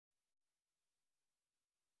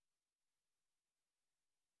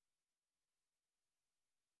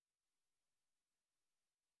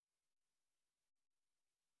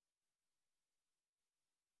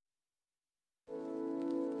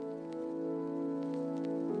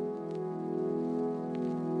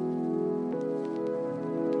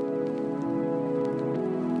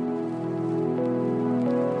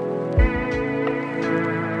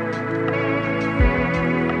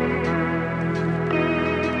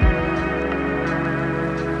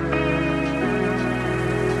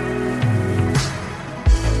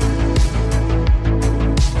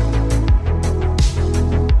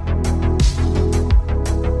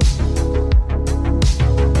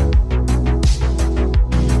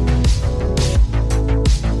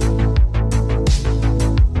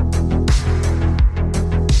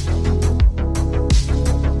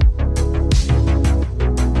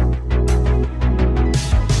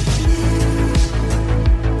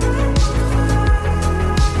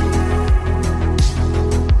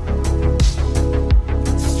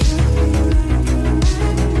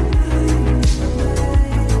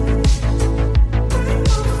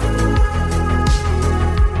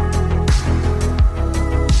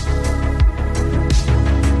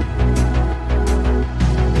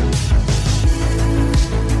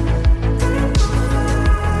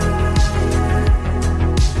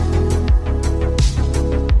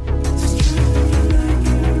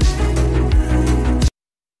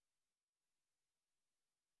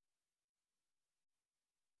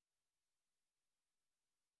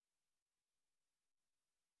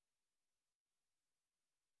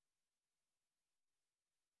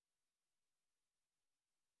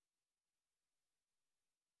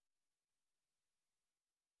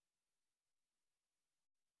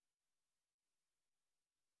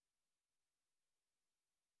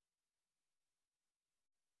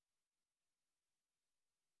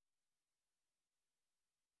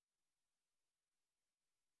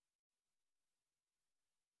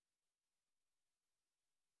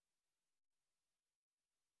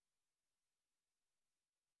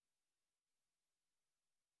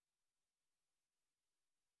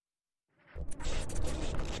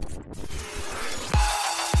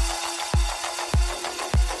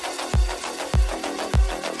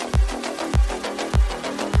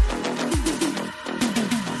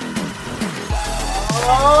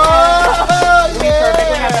Oh, We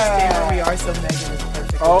perfectly understand where we are, so Megan is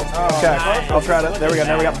perfect. Oh, okay. Nice. I'll try to. There we go.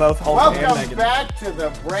 Now we got both Hulk and welcome Megan. back to the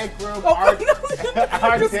break room. Oh, Our no.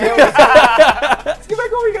 daily, Let's get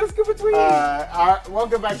back over. We gotta scoop between.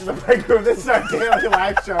 welcome back to the break room. This is our daily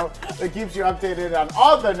live show that keeps you updated on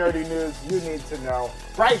all the nerdy news you need to know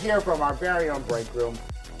right here from our very own break room.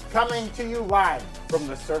 Coming to you live from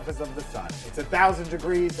the surface of the sun. It's 1,000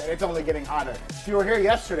 degrees and it's only getting hotter. If you were here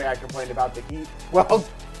yesterday, I complained about the heat. Well,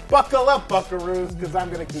 buckle up, buckaroos, because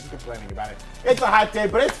I'm going to keep complaining about it. It's a hot day,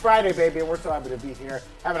 but it's Friday, baby, and we're so happy to be here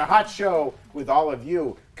having a hot show with all of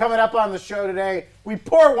you. Coming up on the show today, we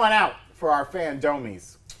pour one out for our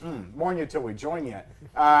fandomies. Warn you till we join you.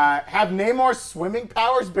 Have Namor's swimming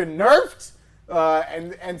powers been nerfed?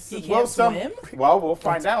 He can't swim? Well, we'll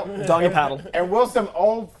find out. Doggy paddle. And will some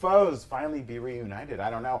old foes finally be reunited? I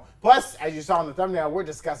don't know. Plus, as you saw in the thumbnail, we're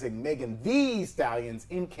discussing Megan the Stallion's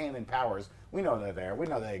in-canon powers. We know they're there. We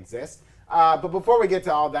know they exist. But before we get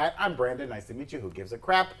to all that, I'm Brandon. Nice to meet you. Who gives a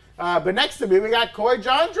crap? But next to me, we got Coy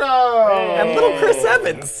Jandro. And little Chris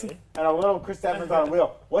Evans. And a little Chris Evans on a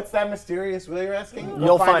wheel. What's that mysterious wheel you're asking?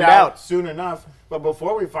 You'll find out soon enough. But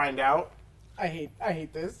before we find out, I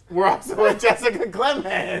hate this. we're also with Jessica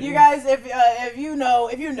Clemens. You guys, if you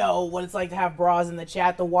know what it's like to have bras in the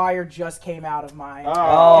chat, the wire just came out of mine,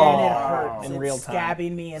 and it hurts. In It's real time.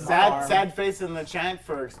 scabbing me in the arm. Sad face in the chat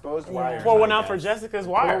for exposed wire. Pour one out for Jessica's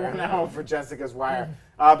wire. Pour one out for Jessica's wire.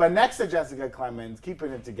 But next to Jessica Clemens,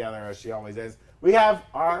 keeping it together as she always is, we have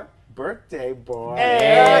our birthday boy,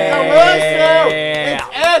 Erica Wooster.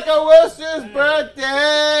 It's Erica Wooster's birthday.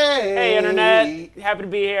 Hey, Internet. Happy to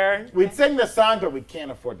be here. We'd sing the song, but we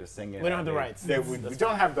can't afford to sing it. We don't have the rights. We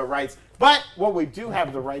don't have the rights. But what we do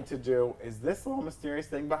have the right to do is this little mysterious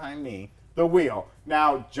thing behind me, the wheel.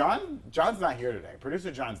 Now, John's not here today.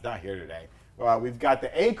 Producer John's not here today. We've got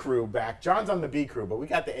the A crew back. John's on the B crew, but we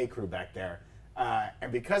got the A crew back there.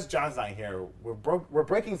 And because John's not here, we're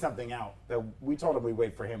breaking something out that we told him we'd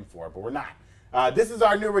wait for him for, but we're not. This is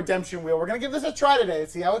our new redemption wheel. We're going to give this a try today to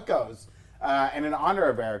see how it goes. And in honor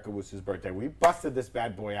of Erica Wooster's birthday, we busted this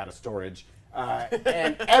bad boy out of storage.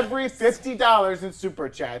 And every $50 in Super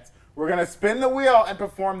Chats, we're going to spin the wheel and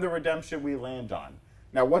perform the redemption we land on.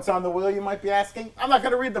 Now, what's on the wheel, you might be asking? I'm not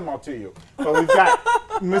going to read them all to you. But we've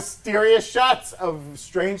got mysterious shots of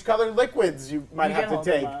strange colored liquids you might have to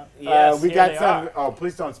take. Yes, we here got they some. are. Oh,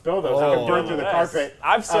 please don't spill those. I can burn through the Yes. carpet.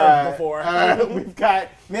 I've served before. We've got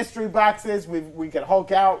mystery boxes. We could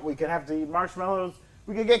Hulk out. We could have to eat marshmallows.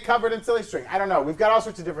 We could get covered in silly string. I don't know. We've got all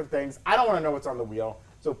sorts of different things. I don't want to know what's on the wheel.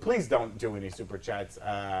 So please don't do any Super Chats.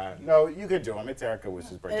 No, you could do them. It's Erica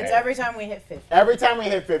Wooster's birthday. It's every time we hit 50. Every time we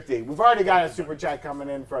hit 50. We've already got a Super Chat coming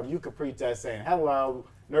in from Yuka Prita saying, hello,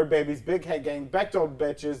 Nerd Babies, Big Head Gang, Bechtold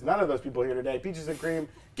Bitches. None of those people here today. Peaches and Cream,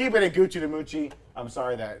 keep it at Gucci to Moochie. I'm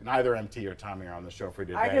sorry that neither MT or Tommy are on the show for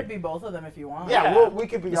today. I could be both of them if you want. Yeah, Yeah. we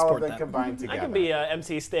could be all of support them that. combined together. I can be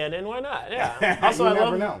MC stand-in. Why not? Yeah. Also, You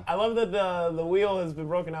never know. I love that the wheel has been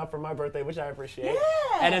broken out for my birthday, which I appreciate.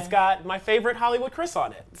 Yeah. And it's got my favorite Hollywood Chris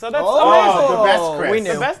on it. So that's Oh, the best Oh, Chris. we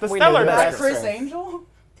knew. The best, the We stellar knew the that. best. Chris Chris. Angel?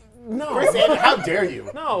 No. Chris, how dare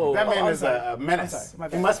you? No. That man I'm is sorry. a menace. I'm sorry, my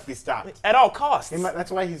He bad. must be stopped. At all costs.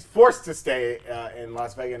 That's why he's forced to stay in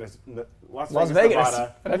Las Vegas, Las Vegas.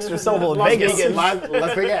 Nevada. An extra syllable in Las Vegas. Vegas.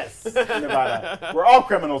 Las Vegas, Nevada, where all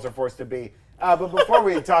criminals are forced to be. But before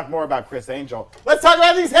we talk more about Chris Angel, let's talk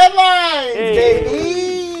about these headlines,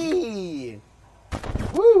 baby!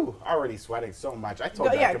 Woo! Already sweating so much. I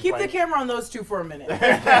told you. Yeah, keep the camera on those two for a minute. Keep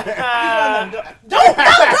on them. You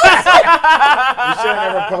should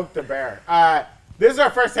have never poked the bear. This is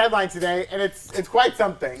our first headline today, and it's quite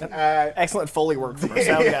something. Excellent Foley work from our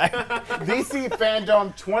sound guy. DC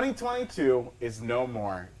Fandom 2022 is no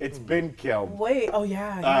more. It's been killed. Wait, oh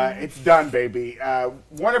yeah. It's done, baby.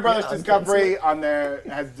 Warner Brothers Discovery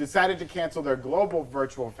has decided to cancel their global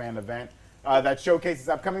virtual fan event that showcases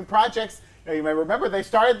upcoming projects. Now, you may remember they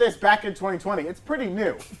started this back in 2020. It's pretty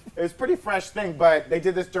new. It's a pretty fresh thing, but they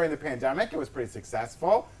did this during the pandemic. It was pretty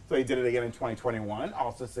successful. So they did it again in 2021.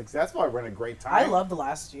 Also successful. Everyone had a great time. I love the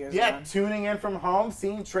last year's Yeah, one. tuning in from home,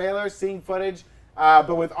 seeing trailers, seeing footage.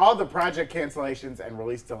 But with all the project cancellations and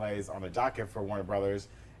release delays on the docket for Warner Brothers,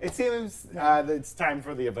 it seems that it's time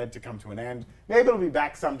for the event to come to an end. Maybe it'll be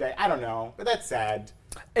back someday. I don't know, but that's sad.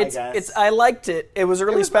 I liked it. It was a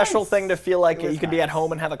really was special nice. thing to feel like It was you could be at nice.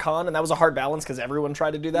 home and have a con, and that was a hard balance because everyone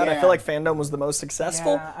tried to do that. I Yeah. feel like fandom was the most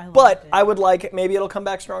successful, Yeah, I loved but it. I would like maybe it'll come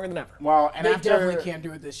back stronger than ever. Well, and They after definitely can't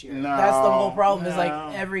do it this year. No, That's the whole problem. Is no.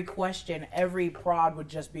 like every question, every prod would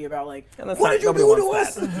just be about like, And that's what not- did you nobody do to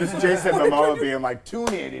wants us? Just Jason Momoa being like,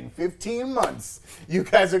 tune in 15 months. You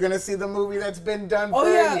guys are gonna see the movie that's been done Oh for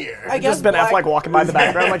yeah, a year. I guess Just Ben Black- Affleck walking by the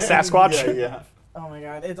background like Sasquatch. Yeah, yeah. Oh my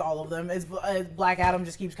god, it's all of them. It's Black Adam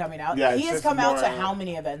just keeps coming out. Yeah, He it's has just come out to more- how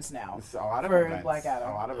many events now? It's a lot of For events. Black Adam.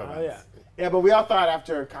 A lot of events. yeah. Yeah, but we all thought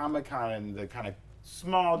after Comic-Con and the kind of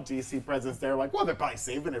small DC presence, they were like, well, they're probably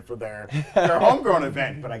saving it for their homegrown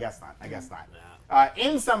event, but I guess not. I guess not.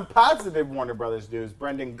 In some positive Warner Brothers news,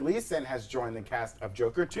 Brendan Gleeson has joined the cast of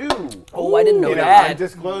Joker 2. Oh, I didn't know in an that.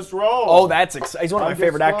 undisclosed role. Oh, that's he's one of my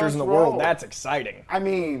favorite actors in the Undisclosed world. role. That's exciting. I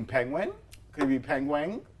mean, Penguin. Could be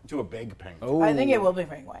Penguin to a big penguin. Oh, I think it will be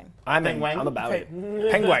Penguin. I'm Penguin. I'm about Okay.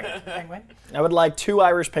 it. Penguin. Penguin. I would like 2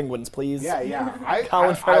 Irish penguins, please. Yeah, yeah. Colin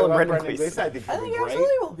I Farrell and love Brendan Brendan Gleeson. Gleeson. I think I he'd think be he great.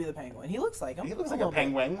 absolutely will be the Penguin. He looks like him. He looks like a little bit.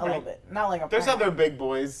 penguin, A little right? bit. Not like a There's penguin. other big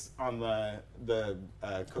boys on the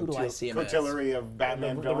Who do I see him as? cotillery of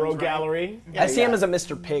Batman The villains, Rogue right? Gallery. Yeah, I see him yeah. as a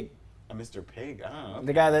Mr. Pig. A Mr. Pig. Oh,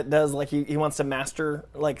 The guy that does like he wants to master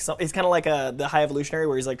like he's kind of like the High Evolutionary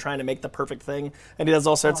where he's like trying to make the perfect thing, and he does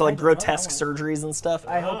all sorts of I like don't know. grotesque surgeries and stuff.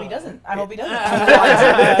 I hope he doesn't. I hope he doesn't.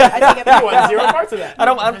 I take it back. 1, 0 parts of that. I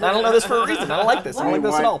don't know this for a reason. I don't like this. I don't like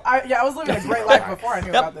this at all. I was living a great life before I knew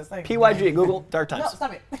about this thing. PYG Google Dark No, Times.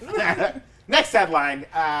 stop it. Next headline,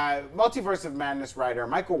 Multiverse of Madness writer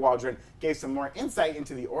Michael Waldron gave some more insight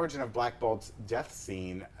into the origin of Black Bolt's death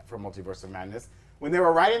scene for Multiverse of Madness. When they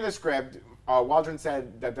were writing the script, Waldron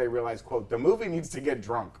said that they realized, quote, the movie needs to get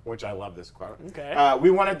drunk, which I love this quote. Okay.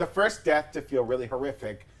 We wanted the first death to feel really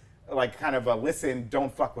horrific, like kind of a listen,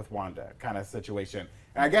 don't fuck with Wanda kind of situation.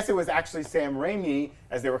 And I guess it was actually Sam Raimi,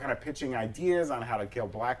 as they were kind of pitching ideas on how to kill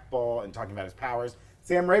Black Bolt and talking about his powers.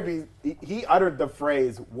 Sam Raimi, he uttered the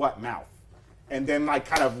phrase, what mouth? And then like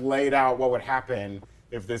kind of laid out what would happen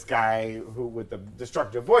if this guy who with the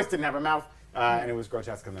destructive voice didn't have a mouth, and it was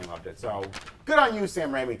grotesque and they loved it. So good on you,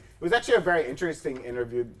 Sam Raimi. It was actually a very interesting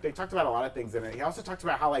interview. They talked about a lot of things in it. He also talked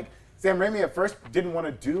about how like Sam Raimi at first didn't want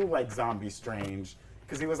to do like Zombie Strange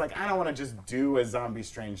because he was like, I don't want to just do a Zombie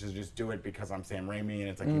Strange, just do it because I'm Sam Raimi and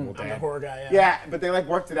it's like Evil Dead. I'm a horror guy, yeah. Yeah, but they like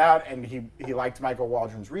worked it out, and he liked Michael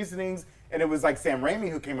Waldron's reasonings, and it was like Sam Raimi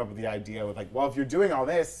who came up with the idea with like, well, if you're doing all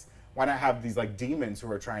this, why not have these like demons who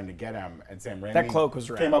are trying to get him? And Sam Raimi That cloak was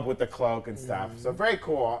rad. came up with the cloak and stuff. So very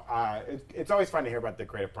cool. It's always fun to hear about the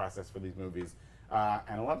creative process for these movies, and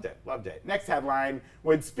I loved it. Loved it. Next headline: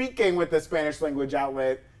 when speaking with the Spanish language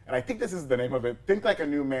outlet, and I think this is the name of it, Think Like a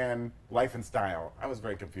New Man, Life and Style. I was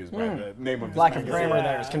very confused by the name of this Lack of magazine. grammar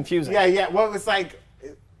there is confusing. Yeah, yeah. Well, it was like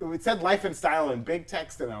it said Life and Style in big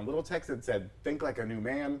text, and on little text it said Think Like a New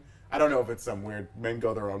Man. I don't know if it's some weird men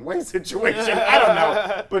go their own way situation. I don't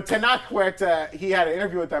know. But Tenoch Huerta, he had an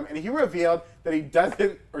interview with them, and he revealed that he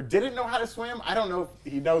doesn't or didn't know how to swim. I don't know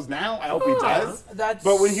if he knows now. I hope he does. That's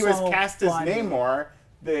But when he was so cast as funny. Namor,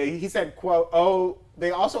 he said, quote, oh,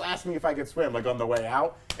 they also asked me if I could swim, like on the way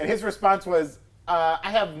out. And his response was, I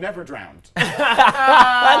have never drowned.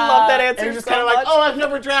 I love that answer And he just so kind of like, much. oh, I've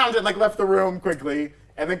never drowned, and like left the room quickly.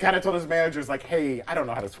 And then kind of told his managers, like, hey, I don't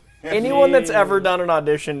know how to swim. Anyone that's ever done an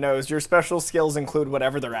audition knows your special skills include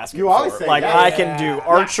whatever they're asking You for. always say, like, yeah, I yeah, can do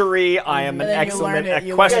archery, I am an And then you excellent learn it,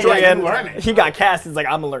 you equestrian. learn it. Yeah, you learn it. He got cast, he's like,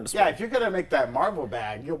 I'm gonna learn to swim. Yeah, if you're gonna make that Marvel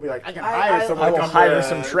bag, you'll be like, I can I hire someone. I to will come hire to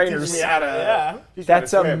some teach trainers. me how to. Yeah. teach me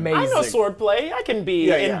That's how to swim. amazing. I know swordplay. I can be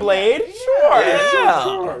Yeah, in yeah. Blade. Sure. Yeah.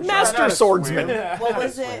 Sure. Master I know how to swordsman. swim. What I know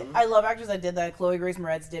was how to it? swim. I love actors that did that. Chloe Grace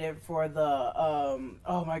Moretz did it for the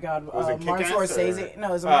oh my god, Was it Martin Kick-Ass Scorsese. or- No,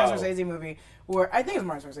 it was a Martin Oh. Scorsese movie where I think it was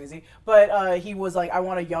Martin Scorsese, but he was like, I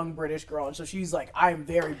want a young British girl, and so she's like, I'm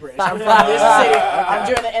very British. I'm from this city. I'm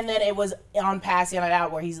doing it, and then it was on Passing It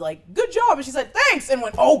Out where he's like, good job, and she said thanks, and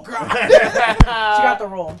went, oh god, she got the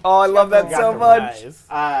role. Oh, I love that Got so the much. Nice.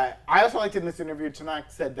 I also liked in this interview, Tanakh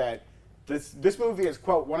said that this movie is,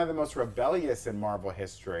 quote, one of the most rebellious in Marvel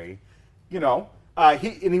history. You know,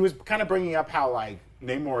 he was kind of bringing up how like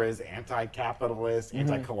Namor is anti-capitalist,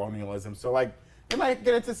 anti-colonialism. So like they might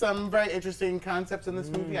get into some very interesting concepts in this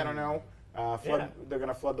movie. I don't know. They're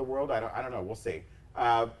gonna flood the world. I don't know. We'll see.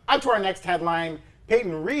 On to our next headline.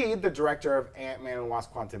 Peyton Reed, the director of Ant-Man and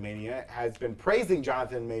Wasp: Quantumania, has been praising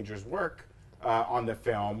Jonathan Majors' work on the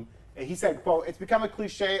film. And he said, quote, it's become a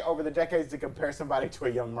cliche over the decades to compare somebody to a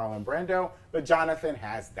young Marlon Brando, but Jonathan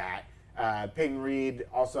has that. Peyton Reed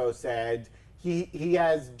also said he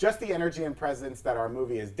has just the energy and presence that our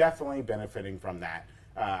movie is definitely benefiting from that.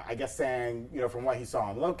 I guess saying, from what he saw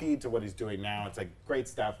on Loki to what he's doing now, it's like great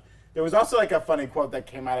stuff. There was also like a funny quote that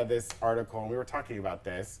came out of this article, and we were talking about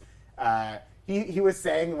this. He was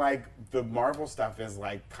saying like the Marvel stuff is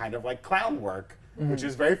like kind of like clown work, which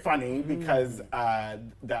is very funny because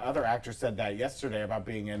the other actor said that yesterday about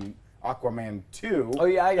being in Aquaman 2. Oh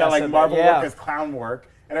yeah, I that guess like Marvel yeah. work is clown work.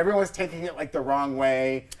 And everyone was taking it like the wrong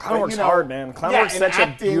way. Clown work's hard, man. Clown work's such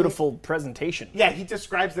a beautiful presentation. Yeah, he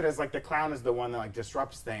describes it as like the clown is the one that like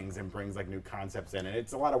disrupts things and brings like new concepts in. And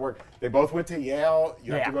it's a lot of work. They both went to Yale.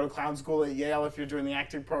 You have to go to clown school at Yale if you're doing the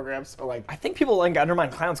acting program. So like, I think people like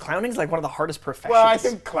undermine clowns. Clowning's like one of the hardest professions. Well, I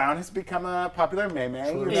think clown has become a popular meme.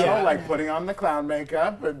 Like putting on the clown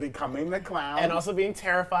makeup and becoming the clown. And also being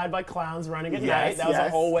terrified by clowns running at night. That was a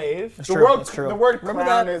whole wave. That's the true. The word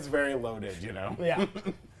clown is very loaded, Yeah.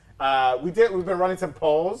 We've been running some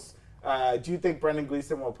polls. Do you think Brendan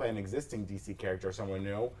Gleeson will play an existing DC character or someone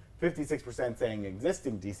new? 56% saying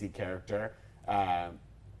existing DC character. I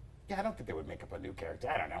don't think they would make up a new character.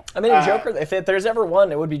 I don't know. I mean, Joker, if there's ever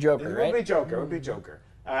one, it would be Joker, right? It would be Joker.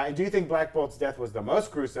 Do you think Black Bolt's death was the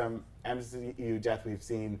most gruesome MCU death we've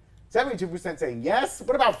seen? 72% saying yes.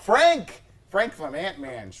 What about Frank? Frank from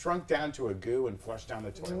Ant-Man shrunk down to a goo and flushed down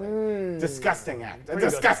the toilet. Disgusting act. A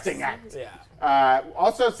disgusting act. Yeah.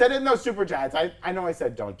 Also, send in those super chats. I know I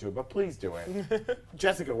said don't do it, but please do it.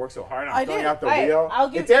 Jessica worked so hard on filling out the wheel.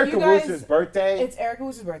 It's Eric Caruso's birthday. It's Eric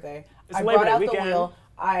Caruso's birthday. I Labor brought Day out weekend. the wheel.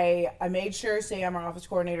 I made sure Sam, our office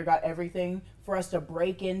coordinator, got everything for us to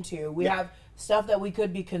break into. We have stuff that we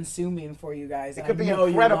could be consuming for you guys. It could be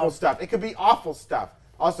incredible stuff. It could be awful stuff.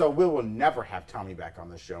 Also, we will never have Tommy back on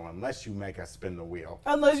the show unless you make us spin the wheel.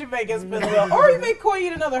 Unless you make us spin the wheel. Or you make Coy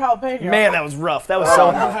eat another jalapeno. Man, that was rough. That was so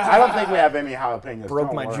I don't think we have any jalapenos. broke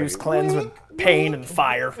don't my worry. juice cleanse with pain and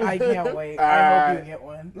fire. I can't wait. I hope you get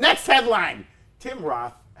one. Next headline. Tim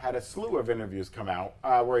Roth had a slew of interviews come out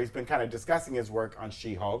where he's been kind of discussing his work on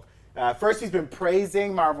She-Hulk. First, he's been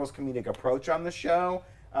praising Marvel's comedic approach on the show.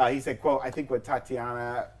 He said, quote, I think with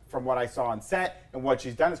Tatiana, from what I saw on set and what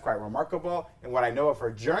she's done is quite remarkable. And what I know of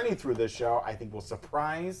her journey through this show, I think will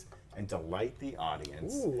surprise and delight the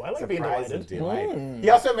audience. Ooh, I like being Surprise and delighted. delight. He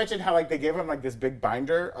also mentioned how like they gave him like this big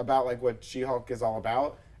binder about like what She-Hulk is all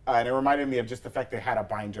about. And it reminded me of just the fact they had a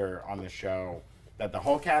binder on the show that the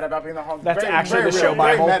Hulk had about being the Hulk. That's Very- actually very the real, show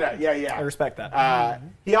very Bible. meta. Yeah. I respect that.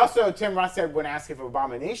 He also, Tim Roth said when asked if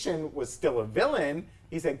Abomination was still a villain,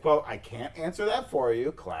 he said, quote, I can't answer that for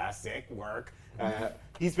you. Classic work.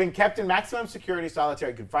 He's been kept in maximum security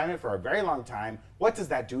solitary confinement for a very long time. What does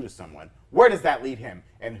that do to someone? Where does that lead him?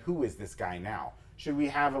 And who is this guy now? Should we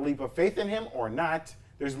have a leap of faith in him or not?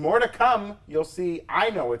 There's more to come. You'll see.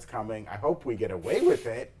 I know it's coming. I hope we get away with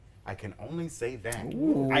it. I can only say that.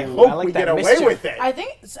 I hope like we that get away mischief. with it. I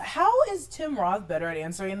think, how is Tim Roth better at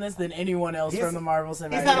answering this than anyone else from the Marvel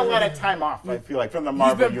Cinematic He's had a lot of time off, I feel like, from the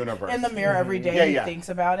Marvel universe. In the mirror every day, he thinks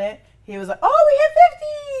about it. He was like, "Oh,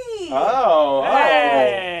 we hit 50! Oh,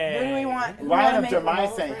 Hey. Who do we want? Who Line wanna of make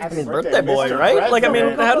demise a saying vote happy for? Birthday boy, Mr. right? Like, I mean,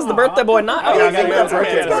 President. how does the birthday boy not? Oh, have yeah, a yeah, birthday yeah, boy?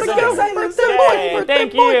 yeah, Gotta yeah. go, birthday boy, Hey, birthday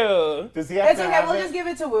thank boy. you. Does he have It's to okay. have We'll it? just give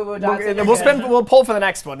it to Woo Woo Dots. We'll pull for the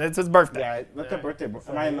next one. It's his birthday. Yeah, let the birthday boy.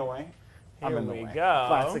 Am I in the way? I'm in the we way. go.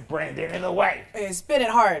 Classic Brandon in the way. Hey, spin it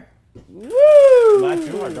hard. Woo! Not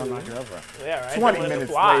too hard, don't knock it over. Yeah, right. 20 Don't let it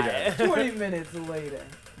minutes fly. later. 20 minutes later.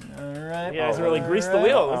 All right. Yeah, it's really greased the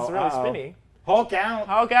wheel. It's really spinny. Hulk out.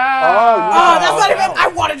 Hulk Oh, out! Oh, that's not even. I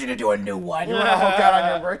wanted you to do a new one. You want to Hulk out on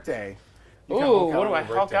your birthday. You can Ooh, Hulk out what do on I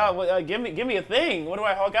your Hulk birthday. out? Give me a thing. What do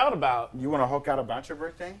I Hulk out about? You want to Hulk out about your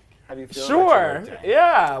birthday? How do you feel about Sure. your birthday?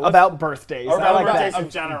 Yeah. About birthdays. Or I about like birthdays that. in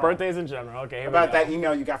general. Birthdays in general. Okay. Here About we go. that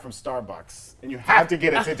email you got from Starbucks. And you have to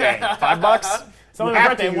get it today. $5? It's only You my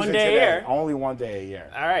have to birthday use one it day a today. year. Only one day a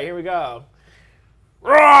year. All right, here we go.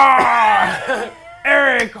 Roar!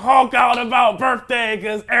 Eric Hulk out about birthday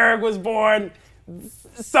because Eric was born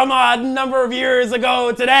some odd number of years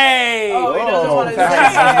ago today. Oh, he doesn't want to say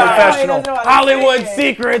that's it. professional. He doesn't wanna Hollywood say it.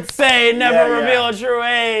 secrets say never Yeah, yeah. reveal a true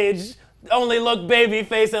age. Only look baby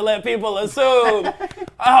face and let people assume.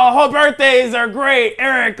 Her birthdays are great.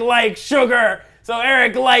 Eric likes sugar. So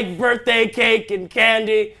Eric likes birthday cake and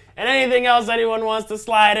candy. And anything else anyone wants to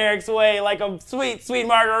slide Eric's way, like a sweet, sweet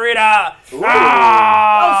margarita. Oh,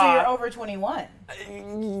 Ah! so you're over 21.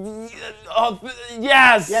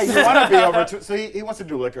 Yes. Yeah, you want to be over. So he wants to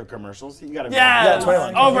do liquor commercials. You got to be Yeah, over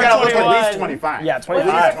 21. over You got to look 21. at least 25. Yeah,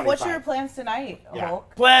 25. At least What's 25. your plans tonight, Yeah.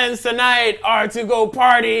 Hulk? Plans tonight are to go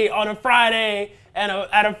party on a Friday and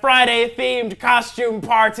at a Friday-themed costume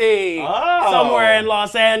party Oh. somewhere in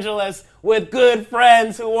Los Angeles with good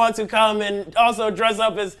friends who want to come and also dress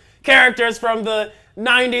up as characters from the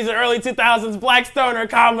 90s and early 2000s Black Stoner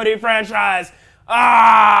comedy franchise.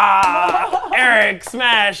 Eric,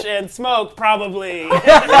 smash and smoke probably. I'm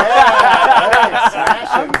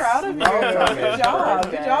proud of you. Good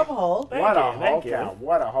job. Good job, Hulk. What a Thank Hulk you. out.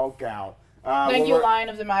 What a Hulk out. Thank well, you, we're- Lion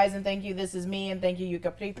of Demise, and thank you, This Is Me, and thank you,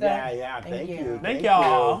 Caprita. Yeah, thank you. Thank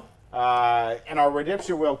y'all. And our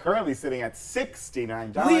redemption wheel currently sitting at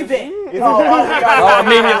 $69. Leave it. Isn't Oh, that- Oh,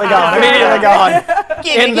 immediately gone. Immediately gone.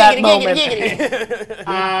 In that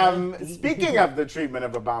moment. Speaking of the treatment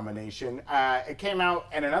of Abomination, it came out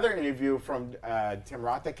in another interview from Tim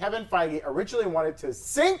Roth that Kevin Feige originally wanted to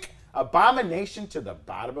sink Abomination to the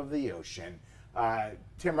bottom of the ocean.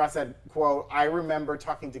 Tim Roth said, quote, I remember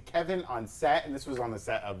talking to Kevin on set, and this was on the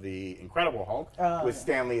set of The Incredible Hulk, with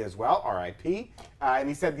Stan Lee as well, R.I.P. And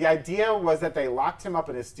he said the idea was that they locked him up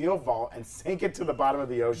in a steel vault and sank it to the bottom of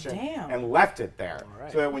the ocean and left it there.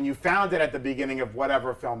 So that when you found it at the beginning of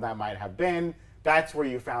whatever film that might have been, that's where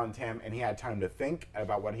you found him, and he had time to think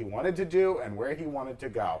about what he wanted to do and where he wanted to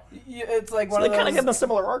go. It's like one They of kind of give those, them a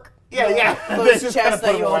similar arc. Yeah. those Just kinda chests put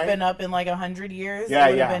that him you away. open up in like 100 years. Yeah,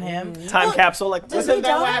 It would have yeah. been him. Time capsule, like Isn't that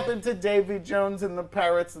die? what happened to Davy Jones and the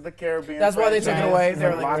Pirates of the Caribbean? That's why they took it franchise? away. They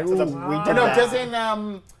were Locked like, to the- we Oh, did no, that.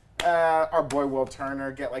 doesn't our boy Will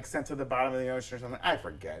Turner get like sent to the bottom of the ocean or something? I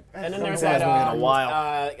forget. And then there's Hasn't that been in a while.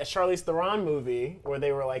 a Charlize Theron movie where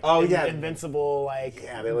they were like Oh, yeah. invincible, like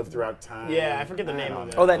Yeah, they live throughout time. yeah, I forget the name don't of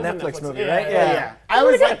it. know. Oh, that It was a Netflix movie, yeah, right? Yeah. I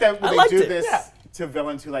always like that I when they liked do it. this Yeah. to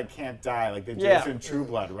villains who like can't die, like they do Yeah. this in True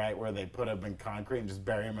Blood, right? Where they put him in concrete and just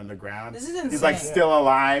bury him in the ground. This is He's like insane. still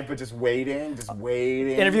alive, but just waiting.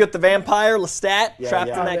 Interview with the vampire, Lestat, Yeah, trapped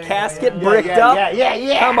yeah. in that Yeah, casket, yeah. bricked up.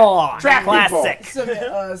 Yeah. Come on, Trap people. classic.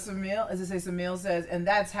 Samil, as I say, Samil says, and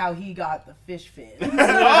that's how he got the fish fin.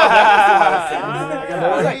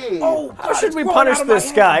 Oh, How should we punish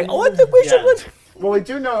this guy? Oh, I think we should. Well, we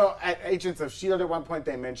do know at Agents of S.H.I.E.L.D. at one point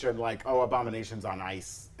they mentioned, like, oh, Abomination's on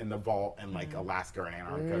ice in the vault in, like, Alaska or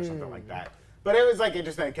Antarctica or something like that. But it was, like,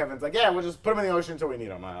 interesting. Kevin's like, yeah, we'll just put him in the ocean until we need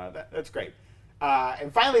him. That's great.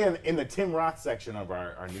 And finally, in the Tim Roth section of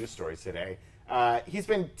our news stories today, he's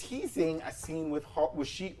been teasing a scene with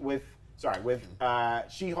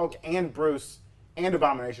She-Hulk and Bruce and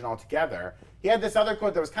Abomination all together. He had this other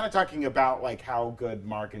quote that was kind of talking about like how good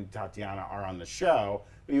Mark and Tatiana are on the show.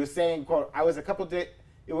 But he was saying, "quote I was a couple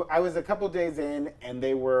days in, and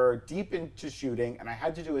they were deep into shooting, and I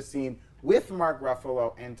had to do a scene with Mark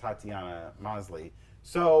Ruffalo and Tatiana Maslany."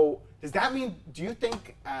 So does that mean? Do you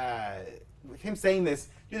think with him saying this?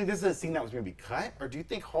 Do you think this is a scene that was going to be cut, or do you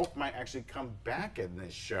think Hulk might actually come back in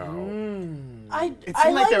this show? It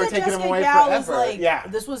seemed like they were taking him Jessica away Gal is forever. like, Yeah.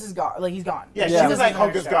 this was his gone. Like he's gone. Yeah, This she was isn't like, her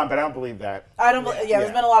Hulk is show. gone, but I don't believe that. I don't. Yeah, there's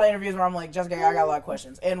Yeah. been a lot of interviews where I'm like, Jessica Gal, I got a lot of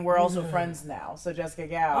questions, and we're also friends now. So Jessica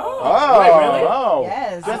Gal. Oh, Wait, really? oh.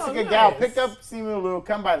 Yes. Jessica Oh, Gal, nice. pick up Simu Liu,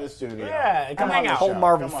 come by the studio. Yeah, come on hang the out. show, Whole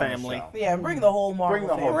Marvel come on the family. show. Yeah, bring the whole Marvel Bring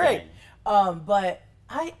the whole family. thing. But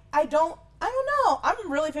I don't know.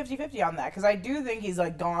 I'm really 50-50 on that because I do think he's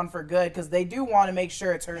like gone for good because they do want to make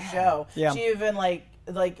sure it's her show. Yeah. She even like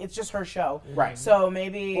it's just her show. Right. So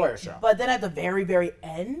maybe. Or her show. But then at the very very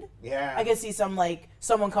end, Yeah. I could see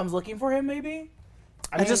someone comes looking for him maybe.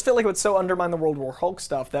 I just feel like it would so undermine the World War Hulk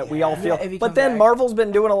stuff that we all feel. if he But comes then back. Marvel's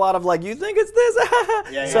been doing a lot of like, you think it's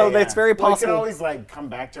this? So it's very Well, you possible. can always like come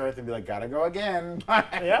back to Earth and be like, gotta go again.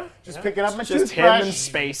 Yeah. Just picking up my Just him toothbrush. in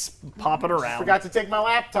space, popping around. Forgot to take my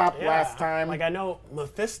laptop Yeah. last time. Like I know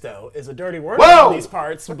Mephisto is a dirty word Whoa! in these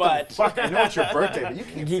parts, but Fuck, I know it's your birthday, but you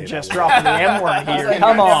can't He say just that dropped the M word here. like,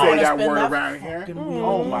 Come I word. on. Say wanna that spin word that around here. fucking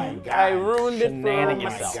Oh my god. I ruined it for Shenanigans. Oh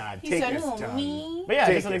myself. my god. He Take said, his "Oh, time. me." But yeah,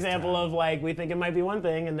 Take just an his example time. of like we think it might be one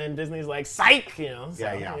thing, and then Disney's like, "Psych," you know. So,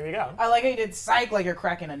 Yeah. Here we go. I like how you did psych like you're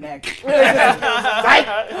cracking a neck. Psych!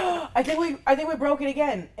 I think we broke it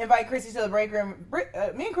again. Invite Chrissy to the break room.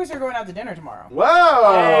 Me and Chrissy are going out to dinner tomorrow.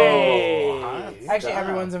 Whoa! Hey. Hot Actually, stuff.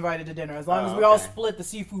 everyone's invited to dinner as long as we all okay. split the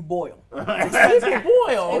seafood boil. Expensive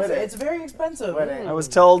boil. It's very expensive. I was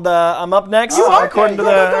told I'm up next. are? According to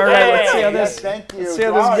Okay, the. go, All go, right, go, let's see how go. this. Thank you. let's see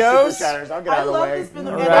how this Oh, goes. super chatters. I'll get I out of the love way. to spin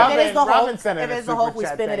the Robin- if it is the Robin Hulk. sent in If a it's the super Hulk, we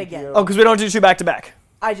chat, spin it thank again. you. Oh, because we don't do 2 back to back.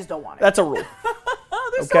 I just don't want it. That's a rule.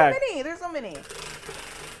 There's okay. so many. There's so many.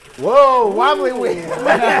 Whoa, wobbly wheel. She's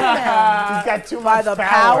got too much By the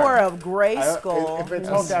power of Grayskull. If it's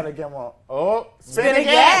Hulk out again, well, Spin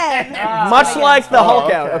again. Much like the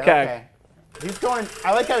Hulk out. okay, Okay. He's going.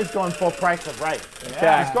 I like how he's going full price of right.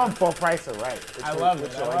 Okay. He's going full price of right. I love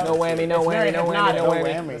it. No whammy, no whammy, no whammy, no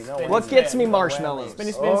whammy. No whammy. What gets me marshmallows?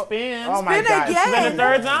 Spinny, spin, spin. Oh my Spin God. again. Spin a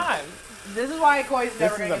third time. This is why Koi's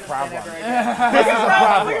never is going a to spin problem. ever again. This is a Look at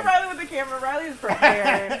problem. Riley with the camera. Riley is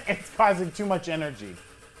prepared. It's causing too much energy.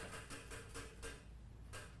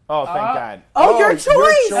 Oh, thank God. Oh, your choice.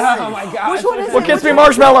 Oh my God. Which one is What it? gets Which me one?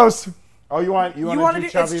 marshmallows? Oh, you want You to want do to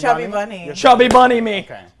do Chubby it's Chubby Bunny? Bunny. Yes. Chubby bunny me.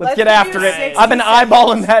 Okay. Let's Let's get do after it. 60 I've been seconds.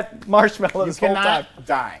 eyeballing that marshmallow You this whole time. cannot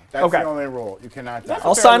die. That's Okay. the only rule. You cannot die.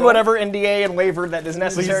 I'll sign whatever NDA and waiver that is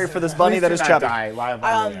necessary for this bunny Please that do is not chubby. Die live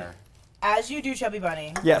on the air. As you do Chubby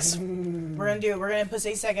Bunny, Yes. we're gonna put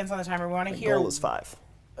 6 seconds on the timer. We want to hear. Goal is 5.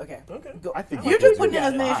 Okay. I think You're you just can putting do in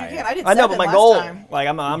as many as you five. can. I did. I know, but 7 my last goal, time. like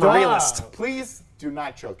I'm a Don't- realist. Please do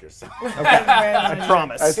not choke yourself. I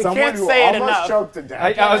promise. As someone can't who say it almost enough. choked to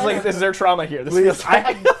death. I was like, this is their trauma here. This Please, feels I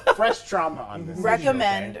have fresh trauma on this.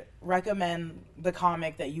 issue, Recommend the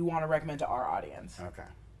comic that you want to recommend to our audience. Okay.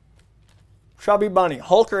 Chubby bunny,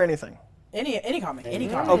 Hulk or anything. Any comic. Any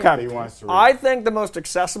comic. Okay. That he wants to read. I think the most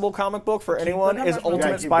accessible comic book for anyone putting is up my phone. Yeah,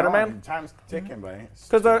 Ultimate keep Spider-Man. going. Time's ticking, buddy.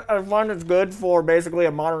 Because I find it's good for basically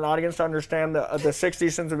a modern audience to understand the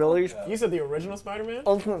 60s sensibilities. You said the original Spider-Man?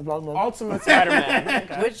 Ultimate Spider-Man. Ultimate Spider-Man.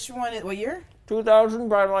 Okay. Which one? What year? 2000,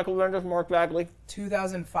 Brian Michael Bendis, Mark Bagley.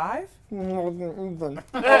 2005. Okay.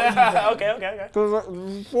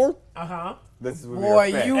 2004. Uh-huh. This is Boy,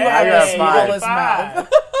 you have have a a five. smallest mouth.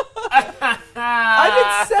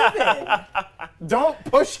 I did 7. Don't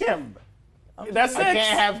push him. That's I 6.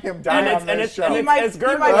 can't have him die on this show. He might- it's he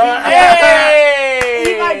good. might be- Hey!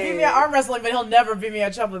 He might beat me at arm wrestling, but he'll never beat me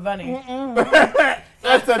at Chubby Bunny.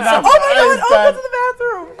 That's enough. Oh my God! It's Oh, done. go to the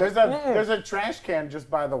bathroom. There's a trash can just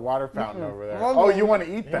by the water fountain over there. Oh, you want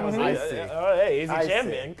to eat those? I see. Oh, hey, he's a I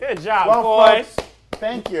champion. see. Good job, Well, boys. folks,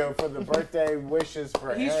 thank you for the birthday wishes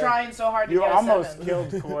for He's Eric. trying so hard to You get a almost 7.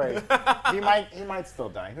 killed Coy. He might still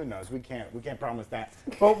die. Who knows? We can't promise that.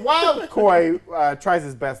 But while Coy tries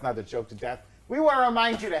his best not to choke to death, we want to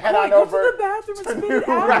remind you to head on Go over to the bathroom and spit New it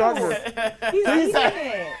out. Rockford. He's eating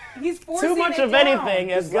it. He's forcing Too much it of down.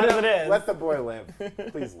 anything, as good as it is. Let the boy live.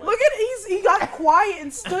 Please live. Look at he got quiet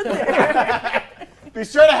and stood there. Be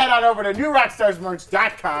sure to head on over to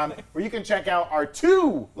newrockstarsmerch.com where you can check out our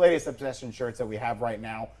 2 latest Obsession shirts that we have right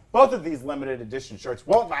now. Both of these limited edition shirts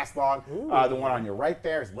won't last long. The one on your right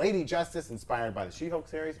there is Lady Justice, inspired by the She-Hulk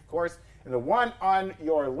series, of course. And the one on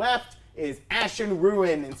your left is Ashen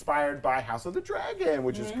Ruin, inspired by House of the Dragon,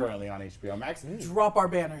 which is currently on HBO Max. Drop our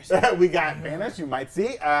banners. We got banners you might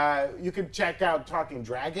see. You can check out Talking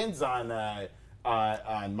Dragons on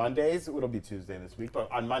Mondays. It'll be Tuesday this week,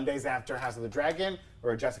 but on Mondays after House of the Dragon,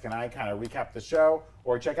 where Jessica and I kind of recap the show,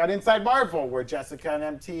 or check out Inside Marvel, where Jessica and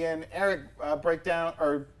MT and Eric break down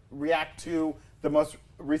or react to the most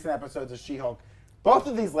recent episodes of She-Hulk. Both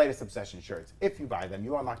of these latest Obsession shirts, if you buy them,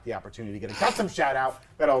 you unlock the opportunity to get a custom shout out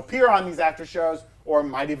that'll appear on these after shows or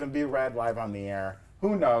might even be read live on the air.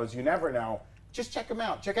 Who knows? You never know. Just check them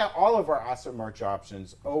out. Check out all of our awesome merch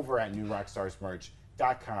options over at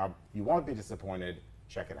newrockstarsmerch.com. You won't be disappointed.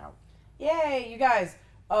 Check it out. Yay, you guys.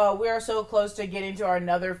 We are so close to getting to our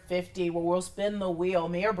another 50 where we'll spin the wheel.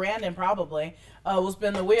 Me or Brandon probably. We'll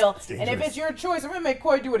spin the wheel. And if it's your choice, I'm going to make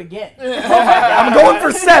Coy do it again. I'm going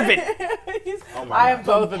for 7. I am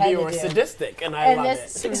Both of you are competitive. sadistic, and I love it.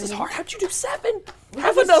 This is hard. How'd you do 7? Because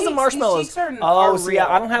Half a these dozen cheeks- marshmallows. these cheeks Oh, are see,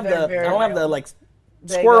 I don't have real. the They're I don't have very the real. like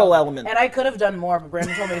There you squirrel go. element. And I could have done more, but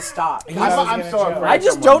Brandon told me to stop. I'm so afraid. I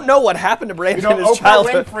just don't know what happened to Brandon You know, in his Oprah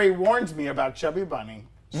childhood. Winfrey warned me about Chubby Bunny.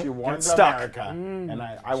 She warned Get stuck. America, and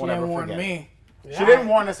I She won't didn't ever warn forget. me. She didn't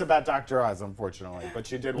warn us about Dr. Oz, unfortunately, but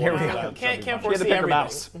she did warn us we go. about Can't Chubby Bunny. foresee paper everything.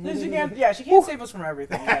 mouse. She can't, she can't save us from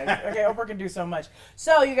everything, guys. Okay, Oprah can do so much.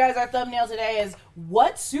 So, you guys, our thumbnail today is,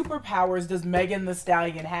 what superpowers does Megan Thee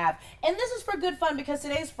Stallion have? And this is for good fun because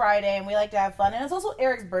today's Friday and we like to have fun. And it's also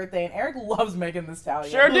Eric's birthday, and Eric loves Megan Thee Stallion.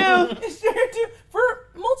 Sure do. Sure do. For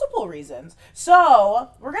multiple reasons. So,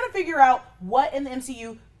 we're going to figure out what in the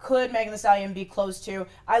MCU could Megan Thee Stallion be close to.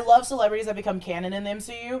 I love celebrities that become canon in the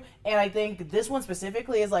MCU, and I think this one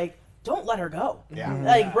specifically is like, don't let her go. Yeah.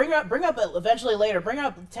 Like, bring up eventually later. Bring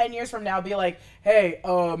up 10 years from now. Be like, hey,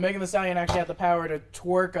 Megan Thee Stallion actually had the power to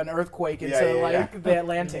twerk an earthquake into the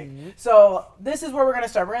Atlantic. So this is where we're gonna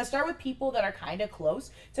start. We're gonna start with people that are kind of close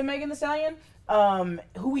to Megan Thee Stallion.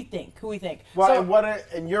 Who we think. Well, So,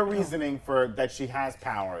 and your reasoning for that she has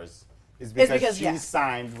powers is because she's yes.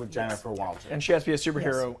 signed with Jennifer Walters. And she has to be a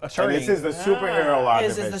superhero And attorney. this is the superhero law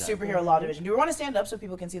this division. is the superhero law division. Do we want to stand up so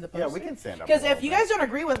people can see the poster? Yeah, we can stand up. Because a if you little guys don't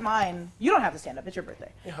agree with mine, you don't have to stand up. It's your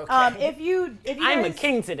birthday. Okay. If you I'm a guys,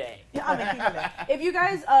 king today. Yeah, I'm a king today. If you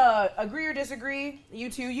guys agree or disagree,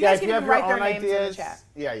 you two, you Yeah, guys if can you even have your write their own names in ideas, the chat.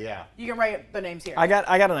 yeah. You can write the names here. I got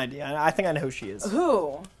an idea. I think I know who she is.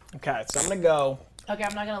 Who? Okay, so I'm gonna go Okay,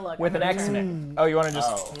 I'm not gonna look. with I'm an gonna turn. X-Men. Oh, you want to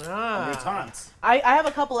just? Oh, your taunts. I have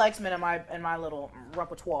a couple X-Men in my little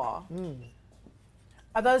repertoire.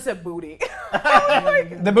 I thought it said booty.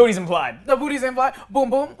 The booty's implied. The booty's implied. Boom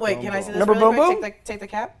boom. Wait, Boom, can I see boom. this Remember really boom, quick? Take the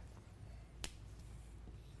cap.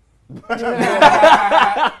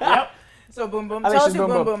 So Boom Boom. I think Tell us she's who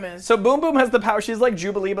Boom Boom Boom is. So Boom Boom has the power. She's like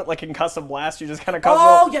Jubilee, but like in Concussive Blast, you just kind of cause.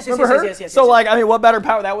 Oh, yes, remember her? yes. So like, I mean, what better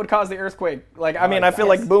power that would cause the earthquake? Like, I mean, I feel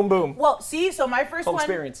like Boom Boom. Well, see, so my first Whole one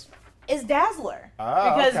experience. is Dazzler.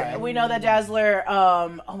 Oh, because okay. we know that Dazzler,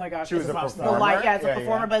 oh my gosh. She was a the performer? light, yeah, it's a Yeah,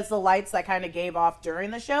 performer, yeah. but it's the lights that kind of gave off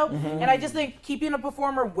during the show. And I just think keeping a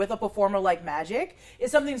performer with a performer like Magic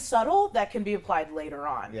is something subtle that can be applied later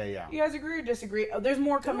on. Yeah. You guys agree or disagree? Oh, there's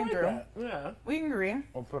more coming through. Yeah. We can agree.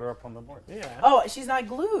 We'll put her up on the board. Yeah. Oh, she's not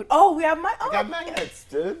glued. Oh, we have my. Oh. Got magnets,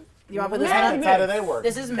 dude. You want to put this Magnets, on? how do they work?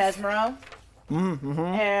 This is Mesmero.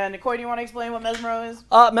 And Courtney, you want to explain what Mesmero is?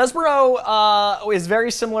 Mesmero is very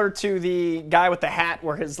similar to the guy with the hat,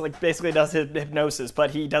 where his like basically does his hypnosis,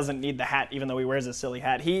 but he doesn't need the hat, even though he wears a silly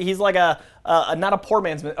hat. He's like a not a poor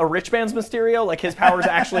man's, a rich man's Mysterio. Like his powers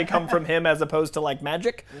actually come from him as opposed to like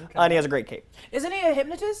magic, and he has a great cape. Isn't he a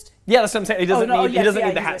hypnotist? Yeah, that's what I'm saying. He doesn't no, need. yes, he doesn't yeah,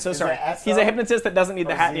 need the he's hat. a- So is sorry. it S-O? He's a hypnotist that doesn't need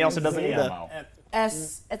the hat, and he also doesn't need the. ZMO.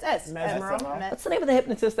 It's S. Mesmero? What's the name of the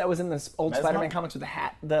hypnotist that was in this old Mesmo? Spider-Man comics with the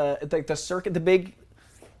hat? The circuit,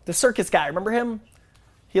 the circus guy. Remember him?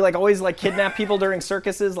 He like always like kidnapped people during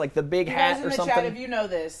circuses, like the big You hat guys in or the something. chat, if you know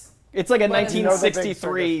this. It's like a But- You know the big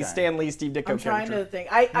 1963 circus guy. Stan Lee, Steve Ditko I'm trying character. to think.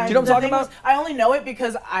 Do you know what I'm the talking thing is, about? I only know it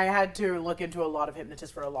because I had to look into a lot of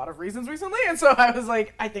hypnotists for a lot of reasons recently, and so I was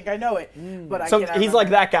like, I think I know it, but I So cannot he's remember. like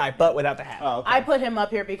that guy, but without the hat. Oh, okay. I put him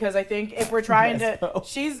up here because I think if we're trying to, Mesmo.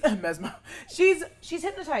 she's Mesmo. She's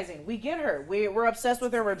hypnotizing. We get her. We're obsessed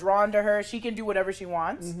with her. We're drawn to her. She can do whatever she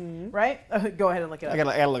wants, right? Go ahead and look it up. I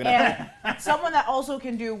gotta look it up. And someone that also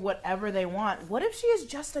can do whatever they want. What if she is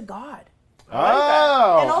just a god?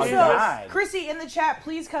 Oh, And also, God. Chrissy in the chat,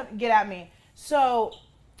 please come get at me. So,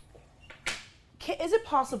 is it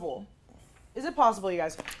possible? Is it possible, you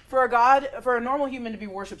guys, for a normal human to be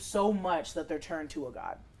worshipped so much that they're turned to a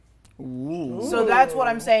god? Ooh. So that's what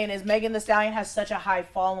I'm saying is Megan Thee Stallion has such a high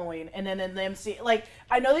following, and then in the MC, like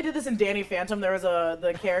I know they did this in Danny Phantom. There was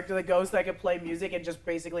the character, the ghost that could play music and just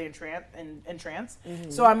basically entrance.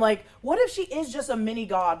 So I'm like, what if she is just a mini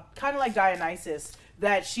god, kind of like Dionysus,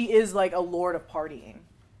 that she is like a lord of partying?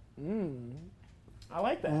 I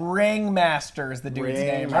like that. Ringmaster is the dude's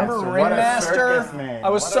name. Remember Ringmaster. What a Ringmaster? circus name. I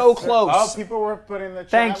was What a so cir- close. Oh, people were putting in the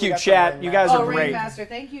chat. Thank We you, got the chat. You guys Ringmaster. are Oh, great. Ringmaster,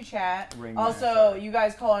 thank you, chat. Ringmaster. Also, you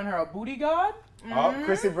guys calling her a booty god? Oh,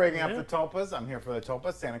 Chrissy bringing up the tulpas. I'm here for the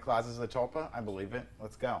tulpas. Santa Claus is a tulpa. I believe it.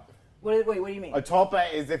 Let's go. Wait, what do you mean? A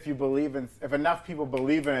tulpa is if enough people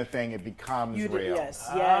believe in a thing, it becomes You real. yes.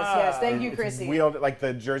 Thank you, It's Chrissy. wielded like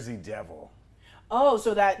the Jersey Devil. Oh,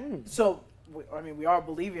 I mean, we are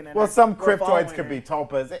believing in Well, her. some We're cryptoids following could her. be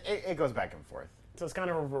tulpas. It goes back and forth. So it's kind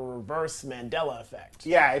of a reverse Mandela effect.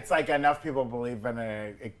 Yeah, it's like enough people believe in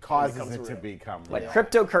it, it causes becomes it to real. become Like real.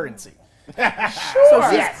 cryptocurrency. So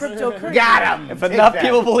she's Yes. cryptocurrency. Got him. If enough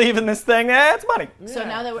people believe in this thing, it's money. So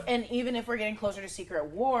now that and even if we're getting closer to Secret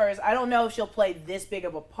Wars, I don't know if she'll play this big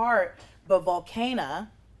of a part, but Volcana,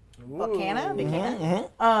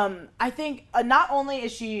 I think not only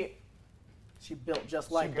is she built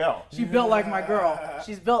just like her. She built like my girl.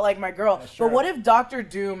 She's built like my girl. But what if Doctor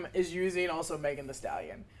Doom is using also Megan Thee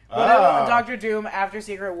Stallion? What if Doctor Doom after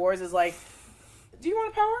Secret Wars is like, do you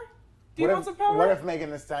want power? Do you want some power? What if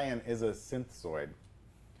Megan Thee Stallion is a synthzoid?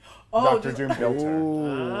 Oh, Dr. Doom built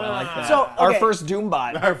her. I like that. So, Our okay. first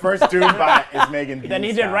Doombot. Our first Doombot is Megan Thee Then he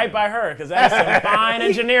did Stallion. right by her, because that's some fine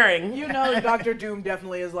engineering. You know Doctor Doom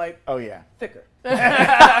definitely is like Oh, yeah. thicker.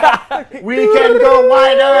 We can go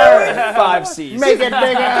wider. 5 C's. Make it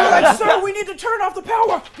bigger. Like, sir, we need to turn off the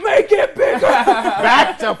power. Make it bigger.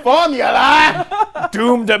 Back to formula.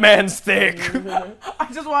 Doom demands thick. I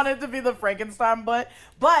just want it to be the Frankenstein butt.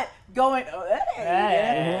 But going,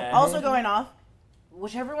 also going off,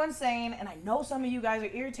 which everyone's saying, and I know some of you guys are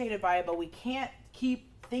irritated by it, but we can't keep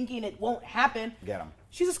thinking it won't happen. Get him.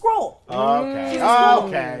 She's a scroll. Okay. She's a scroll.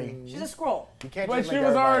 Okay. She's a scroll. You can't But just she make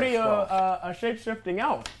was everybody already scroll. a shape-shifting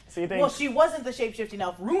elf. So you think Well, she wasn't the shape-shifting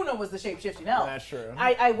elf. Runa was the shape-shifting elf. That's true.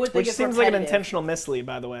 I would think Which it's seems like an repetitive. intentional mislead,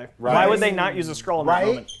 by the way. Right. Why would they not use a scroll in that Right?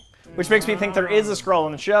 moment? Which makes me think there is a scroll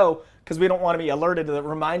in the show, because we don't want to be alerted to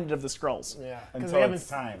reminded of the scrolls. Yeah, because Until we haven't it's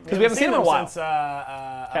time. Because we haven't seen them in a while. since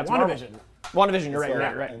Captain Marvel. WandaVision. WandaVision, you're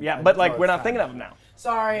right. right. And- Yeah, and but like so we're it's not time. thinking of them now.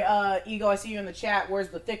 Sorry, Ego, I see you in the chat. Where's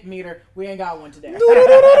the thick meter? We ain't got one today.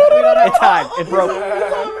 It's time. It broke.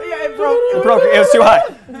 Yeah, it broke. It broke. It was too high.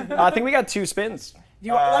 I think we got 2 spins.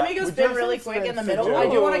 Let me go we spin do really some quick in the spins middle. to do. I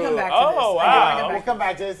do want to come back to this. Oh, I do wanna wow. come We'll back. come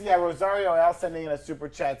back to this. Yeah, Rosario L sending in a super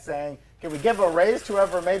chat saying, can we give a raise to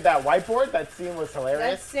whoever made that whiteboard? That scene was hilarious.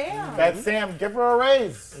 That's Sam. That's Sam. Give her a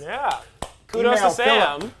raise. Yeah. Kudos Email to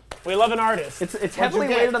Sam. We love an artist. It's heavily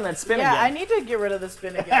get? weighted on that spin Yeah, I again. need to get rid of the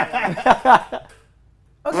spin again.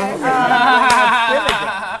 Okay.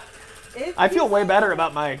 I feel way better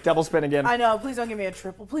about my double spin again. I know. Please don't give me a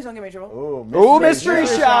triple. Please don't give me a triple. Ooh, mystery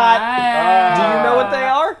shot. Do you know what they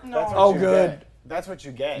are? No. That's what Oh, you good. get. That's what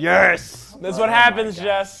you get. Yes. This is what happens,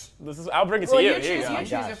 Jess. I'll bring it to Well, you. you Here choose. go. You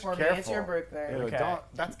choose it for me. It's your Careful. birthday. Ew, Okay.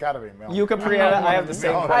 that's gotta be milk. You, Caprietta, I have the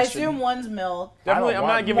same Milk. I question. assume one's milk. Definitely, I'm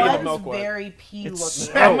not giving you the One's milk one. very pea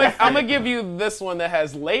looking. I'm gonna give you this one that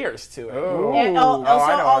has layers to it. Ooh. And Oh, also,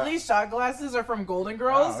 I know all it. these shot glasses are from Golden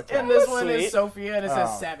Girls, Oh, okay. and this Oh, one sweet. is Sophia, and it says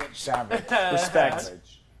Oh, Savage. Savage. Respect.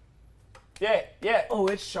 Savage. Yeah. Oh,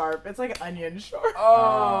 it's sharp. It's like onion sharp.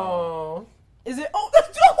 Oh. Is it? Oh, that's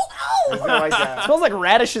Is it like that? Smells like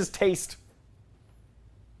radish's taste.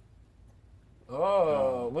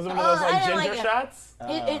 Oh. Was it one of those I like didn't ginger like it. shots?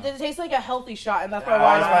 It tastes like a healthy shot, and that's Oh, probably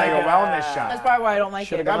why I it's don't like like a it. wellness shot. That's probably why I don't like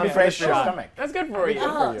Should've it. gone That'd be for great this for your shot. stomach. That's good for you. good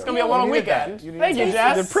for you. It's gonna be a You long needed that. weekend. You needed Thank you,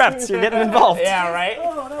 that. You're Jess. prepped. You're getting involved. Yeah, right.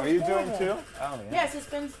 Oh, that Are was you doing good. two? Oh, yeah. Yes, it's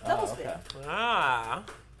been double spin. okay. Ah.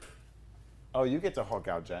 Oh, you get to Hulk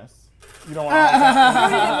out, Jess. You don't want I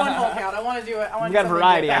already did one Hulk out. I want to do it. I want You got something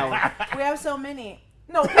variety different. hour. We have so many.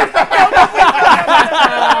 No.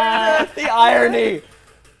 The irony.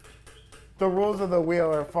 The rules of the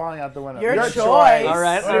wheel are falling out the window. Your choice. All right, Your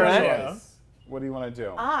all right. choice. What do you want to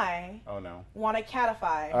do? I Oh, no. want to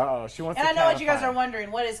catify. Uh-oh, she wants And to I know what you guys catify. are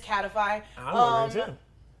wondering. What is catify? I'm wondering too.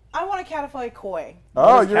 I want to catify Koi.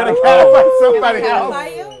 Oh, you're going to catify? catify somebody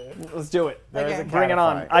Catify else. you? Let's do it. There is Okay. a Bring it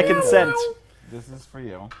on. catify. I consent. This is for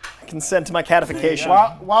you. Consent to my catification.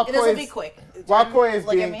 While This will Koi be is, quick. while Koi is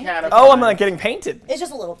Look at being me. catified. Oh, I'm not getting painted. It's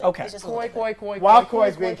just a little bit. Okay. It's just a little bit. While Koi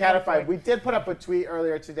is being catified, we did put up a tweet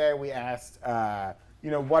earlier today. We asked,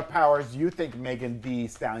 what powers you think Megan Thee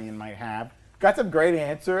Stallion might have. Got some great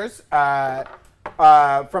answers.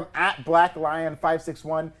 From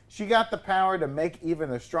 @BlackLion561, she got the power to make even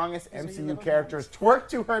the strongest MCU characters twerk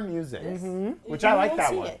to her music, which I like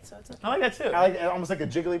that one. I like that too. I like it, almost like a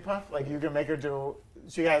Jigglypuff. Like you can make her do.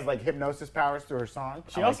 She has like hypnosis powers through her song.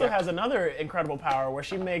 She also has another incredible power where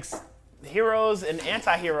she makes heroes and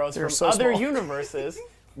anti-heroes from so other small. universes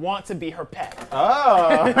want to be her pet.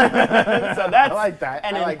 Oh, So that's I like that.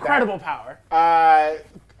 an I like incredible power.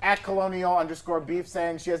 @colonial_beef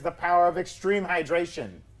saying she has the power of extreme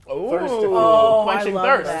hydration. Ooh, Thirst if you will. Oh, quenching I love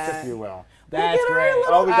thirst. that. If you will. That's great.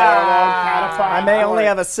 Oh, we got our little catify. I may only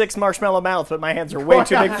have a 6 marshmallow mouth, but my hands are way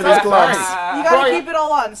too big for these gloves. You gotta Corey- keep it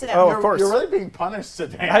all on. Sit down. Oh, You're, of course. You're really being punished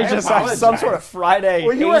today. I just have some sort of Friday.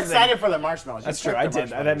 Well, you were hazing. excited for the marshmallows. You That's true. took I the did.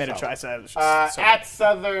 marshmallows I made a yourself. choice. I was just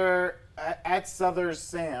so- At Souther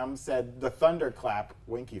Sam said the thunderclap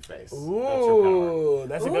winky face. Ooh,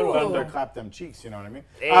 that's a good one. Thunderclap them cheeks. You know what I mean?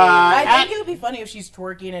 I think it would be funny if she's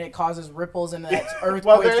twerking and it causes ripples and that earthquake.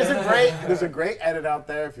 Well, there's a great edit out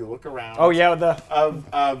there if you look around. Oh yeah, with the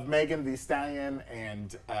Of Megan Thee Stallion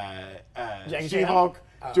and Jackie She-Hulk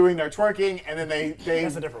doing their twerking, and then they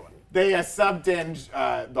That's a different one. They subbed in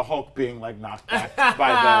the Hulk being like knocked back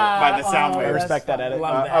by the sound I waves respect that edit.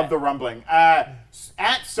 Love that. of the rumbling.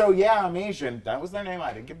 So yeah, I'm Asian. That was their name.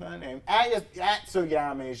 I didn't give them a name. So yeah,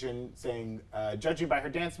 I'm Asian, saying judging by her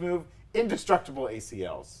dance move, indestructible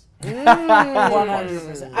ACLs.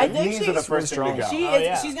 100%. I think Knees are the first thing to go.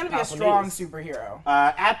 she's gonna be a Powerful strong knees. superhero.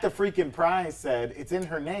 At the freaking prize said it's in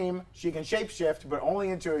her name. She can shapeshift, but only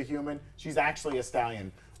into a human. She's actually a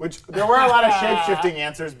stallion. Which there were a lot of shapeshifting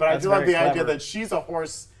answers, but I That's do love very the idea clever. that she's a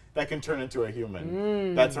horse that can turn into a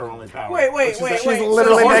human. That's her only power. Wait, Which is that she's she's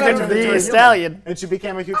literally a horse that Megan turned into a Thee human. Stallion. And she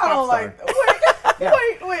became a huge I pop don't star.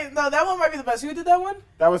 like. Wait. No, that one might be the best. Who did that one?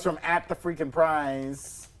 That was from At the freaking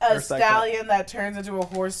prize. A First second. stallion that turns into a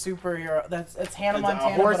horse superhero. It's Hannah It's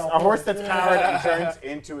Montana. a horse that's powered and turns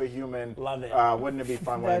into a human. Love it. Wouldn't it be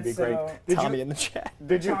fun? Wouldn't it be That's great? so- Did Tommy you in the chat.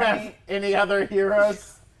 have Tommy. any other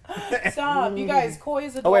heroes? Stop, you guys. Koi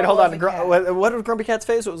is Oh adorable. wait, hold on. as a cat. what was Grumpy Cat's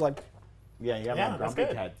face? It was like Yeah, you have Yeah, a that's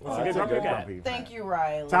grumpy good. cat. That's a good grumpy cat. Thank you,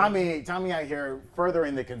 Riley. Tommy, I hear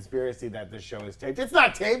furthering the conspiracy that this show is taped. It's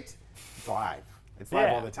not taped. It's live. It's live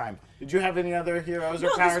Yeah. all the time. Did you have any other heroes or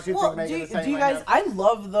No, powers you think do Megan you, is saying do you right guys? now? I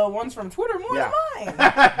love the ones from Twitter more Yeah. than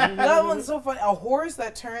mine. That one's so funny. A horse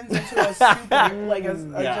that turns into a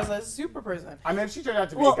super, Yeah. just a super person. I mean, if she turned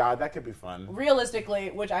out to be Well- a god, that could be fun.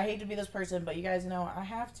 Realistically, which I hate to be this person, but you guys know I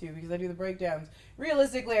have to because I do the breakdowns.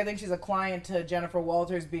 Realistically, I think she's a client to Jennifer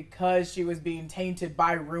Walters because she was being tainted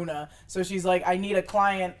by Runa. So she's like, I need a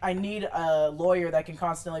client, I need a lawyer that can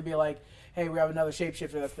constantly be like, hey, we have another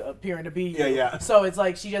shapeshifter that's appearing to be you. Yeah. So it's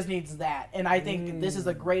like she just needs that. And I think this is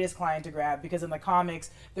the greatest client to grab because in the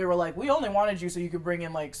comics, they were like, we only wanted you so you could bring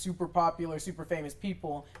in like super popular, super famous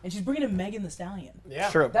people. And she's bringing in Megan Thee Stallion. Yeah,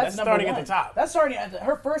 True. That's number starting one. at the top. That's starting at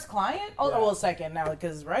her first client? Oh, Yeah. well, second now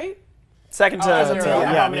because, right? second to as a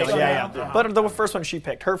yeah. nomination. But the first one she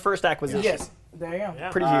picked, her first acquisition. Yes. There you go. Yeah.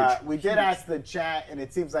 Pretty huge. We did ask the chat, and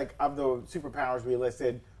it seems like of the superpowers we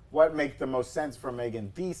listed, what make the most sense for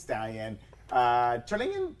Megan Thee Stallion?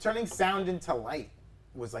 Turning sound into light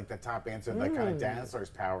was like the top answer, like kind of dinosaur's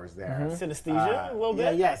powers there. Synesthesia, a little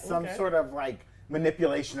bit? Yeah, some Okay. sort of like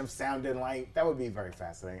manipulation of sound and light. That would be very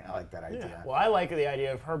fascinating. I like that idea. Yeah. Well, I like the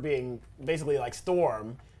idea of her being basically like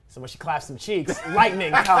Storm. So when she claps some cheeks,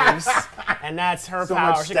 lightning comes, and that's her So power.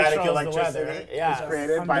 much She static controls the electricity weather. is Yeah.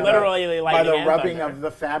 created by Literally the, lightning by the and rubbing thunder. of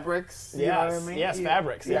the fabrics. You know Yes, what I mean? yes,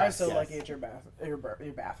 fabrics. You guys Yes, so yes. lucky it's your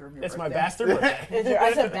bathroom. Your It's my birthday. bastard birthday.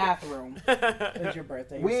 I said bathroom. It's your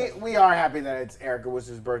birthday. We are happy that it's Erica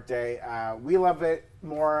Wooster's birthday. We love it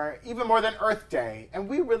even more than Earth Day, and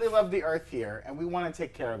we really love the Earth here, and we want to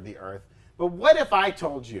take care of the Earth. But what if I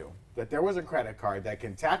told you that there was a credit card that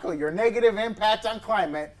can tackle your negative impact on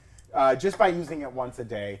climate just by using it once a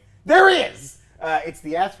day? There is. It's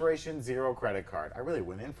the Aspiration Zero credit card. I really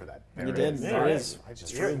went in for that. You did. There it is. I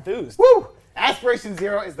just You're enthused. Woo! Aspiration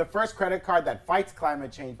Zero is the first credit card that fights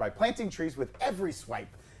climate change by planting trees with every swipe.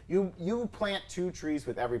 You plant 2 trees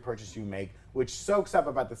with every purchase you make, which soaks up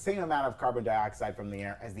about the same amount of carbon dioxide from the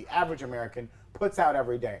air as the average American puts out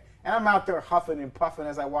every day. And I'm out there huffing and puffing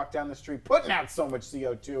as I walk down the street, putting out so much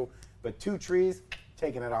CO2, but 2 trees,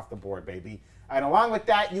 taking it off the board, baby. And along with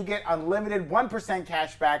that, you get unlimited 1%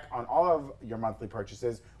 cash back on all of your monthly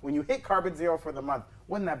purchases when you hit carbon zero for the month.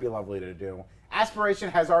 Wouldn't that be lovely to do? Aspiration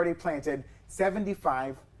has already planted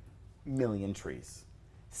 75 million trees.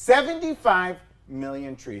 75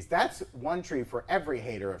 million trees. That's 1 tree for every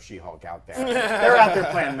hater of She-Hulk out there. They're out there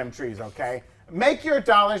planting them trees, okay? Make your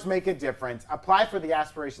dollars make a difference. Apply for the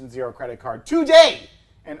Aspiration Zero credit card today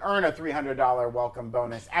and earn a $300 welcome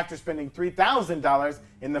bonus after spending $3,000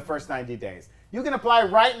 in the first 90 days. You can apply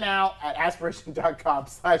right now at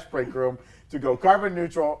aspiration.com/breakroom to go carbon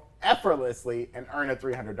neutral effortlessly and earn a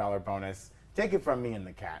 $300 bonus. Take it from me and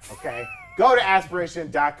the cat, okay? Go to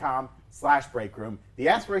aspiration.com/breakroom. The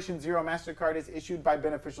Aspiration Zero MasterCard is issued by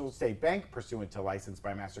Beneficial State Bank, pursuant to license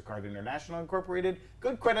by MasterCard International Incorporated.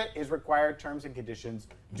 Good credit is required. Terms and conditions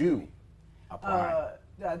do apply.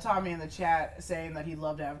 Tommy in the chat saying that he'd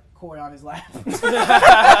love to have Koi on his lap.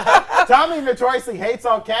 Tommy notoriously hates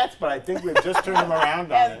all cats, but I think we've just turned him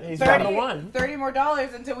around on it. He's down to 1. $30 more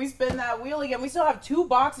until we spin that wheel again. We still have 2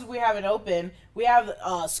 boxes we haven't opened. We have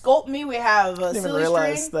Sculpt Me. We have I didn't even Silly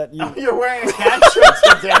realize String. that you. You're wearing a cat shirt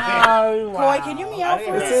today. Oh, wow. Koi, can you meow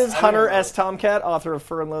for This us? is Hunter S. Tomcat, author of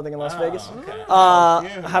Fur and Loathing in Las Vegas. Okay.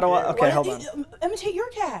 How do I? Okay, hold on. Imitate your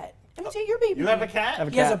cat. Imitate your baby. You have a cat? I have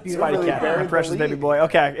a He has cat. a beautiful Spotty cat. cat. My precious baby boy.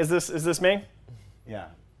 Okay, is this me? Yeah.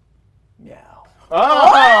 Yeah.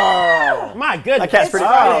 Oh! My goodness. That cat's pretty.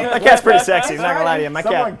 Friday. That cat's pretty sexy. I'm not gonna lie to you. My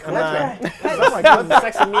Someone cat. clip I'm, it. Someone clip the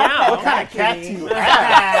Sexy meow. What kind of cat do you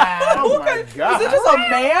have? Oh my Is it god. just a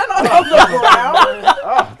man on the ground?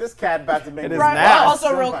 Oh, this cat about to make It is me now. laugh. Also,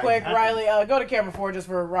 Oh real my quick, God. Riley, go to camera 4 just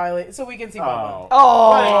for Riley, so we can see Bubba.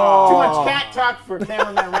 Oh. Too much cat talk for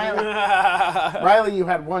cameraman Riley. Riley, you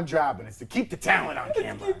had one job, and it's to keep the talent on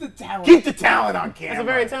camera. Keep the talent. Keep the talent on camera. That's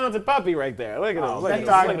a very talented puppy right there. Look at him. Look at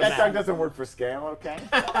That him. dog, that dog doesn't work for scale, okay?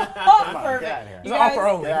 Oh, Come on, perfect. get out of here. You It's offer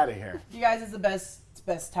guys, only. Get out of here. you guys, it's the best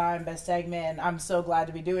time, best segment. I'm so glad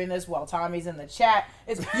to be doing this while Tommy's in the chat.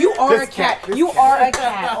 You are This a cat. cat, this You cat. are a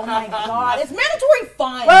cat. Oh my god. It's mandatory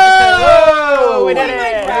fun. Oh, we did Play my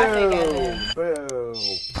it. graphic ended. Boo.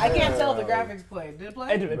 I can't tell if the graphics played. Did it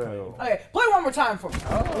play? I did it. Boo. Okay, play one more time for me.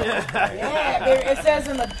 Yeah, it says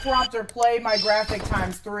in the prompter, play my graphic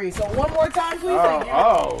 ×3. So one more time, please. Thank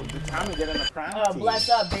you. Did Tommy get in the crown team? Bless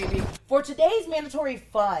up, baby. For today's mandatory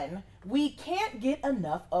fun, we can't get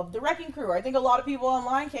enough of the Wrecking Crew. I think a lot of people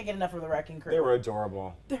online can't get enough of the Wrecking Crew. They were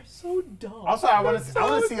adorable. They're so dumb. Also, I want to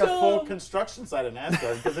see a full dumb. construction site in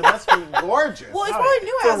Asgard because it must be gorgeous. Well, it's probably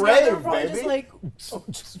new It's a Asgard. They were rave, probably baby. just like.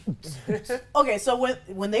 Okay, so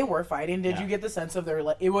when they were fighting, did you get the sense of their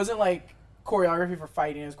like? It wasn't like choreography for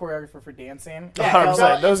fighting; it was choreography for dancing. Yeah,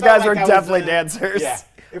 100%. Those it felt guys are like I was, definitely dancers. Yeah,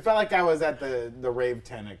 it felt like I was at the rave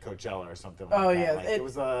tent at Coachella or something like Oh, that. yeah, Like, it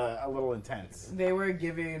was a little intense. They were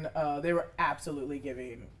giving. They were absolutely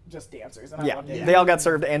giving just dancers, and I Yeah, loved it. they all got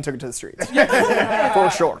served and took it to the streets. For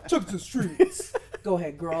sure. took the streets. Go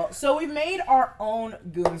ahead, girl. So we made our own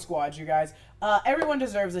goon squads, you guys. Everyone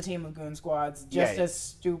deserves a team of goon squads, just Yeah. as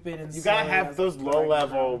stupid and You gotta silly have as those the Wrecking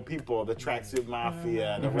low-level people, the tracksuit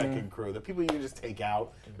mafia, the wrecking crew, the people you can just take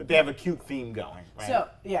out, but they have a cute theme going. Right? So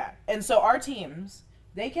yeah, and so our teams,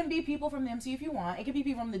 they can be people from the MCU if you want. It can be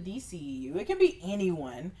people from the DCEU. It can be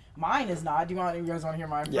anyone. Mine is not. You guys want to hear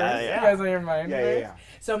mine first? Yeah, yeah. You guys want to hear mine Yeah, first? yeah.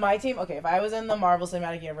 So my team, okay, if I was in the Marvel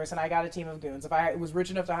Cinematic Universe and I got a team of goons, if I was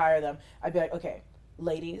rich enough to hire them, I'd be like, okay,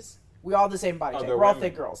 ladies, We all have the same body type. they're We're all women.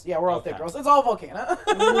 thick girls. Yeah, we're all thick Okay. girls. It's all volcano.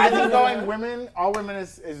 I think going women, all women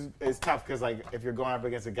is tough because like if you're going up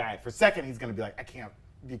against a guy, for a second he's gonna be like, I can't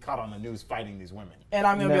be caught on the news fighting these women. And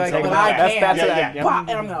I'm gonna be like, That's but it. I That's- can. that's it. Yeah. Bah,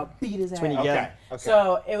 and I'm gonna beat his ass. when you Okay. get- Okay.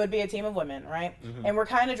 So it would be a team of women, right? And we're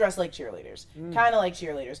kind of dressed like cheerleaders, kind of like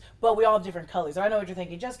cheerleaders, but we all have different colors. And I know what you're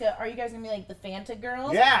thinking, Jessica. Are you guys gonna be like the Fanta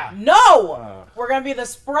girls? Yeah. No, we're gonna be the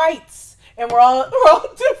Sprites, and we're all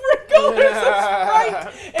different colors of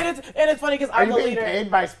Sprite. And it's funny because Are I'm you the being leader.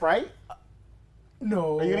 paid by Sprite?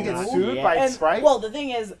 No. Are you gonna get Not sued yet. by And, Sprite? well, the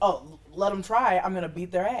thing is, let them try. I'm gonna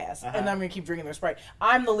beat their ass, and then I'm gonna keep drinking their Sprite.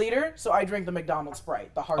 I'm the leader, so I drink the McDonald's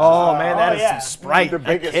Sprite, the hard. Oh man, that is yeah. some Sprite. The That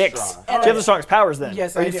biggest kicks. straw. Do you have the strongest powers then?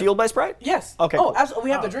 Yes, Are I you do. fueled by Sprite? Yes. Okay, Oh, cool. absolutely.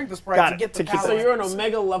 We have to drink the Sprite Got to it. get the To keep power. So you're an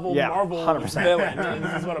Omega level Yeah, Marvel 100%. villain.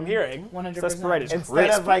 This is what I'm hearing. 100%. So Sprite is Instead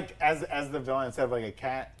crisp. of like as the villain, instead of like a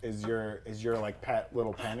cat, is your like pet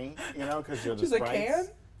little penny, you know, because you're the Just a Sprites. can?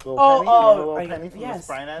 Little Oh, penny, you know, the little I- penny from the yes,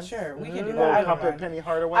 Sprite end. sure, we can do Little that. I don't puppet mind. Penny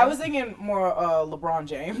Hardaway. I was thinking more LeBron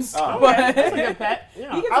James. Oh, but That's a good pet.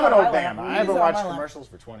 Yeah. He can I'm sit an on old my man. lap. I He haven't can sit on watched my lap. commercials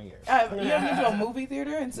for 20 years. You haven't been to a movie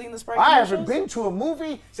theater and seen the Sprite I commercials? haven't been to a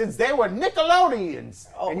movie since they were Nickelodeons,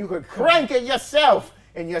 Oh. and you could crank it yourself,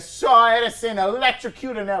 and you saw Edison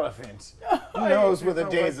electrocute an elephant. Those were the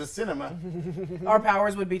days of cinema. Our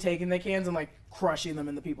powers would be taking the cans and like crushing them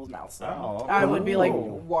into people's mouths. So Oh. I would be like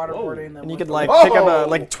Ooh. waterboarding them. And you with could the- like Whoa. pick up a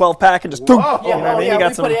like 12 pack and just boom. Whoa. You know what I mean? You we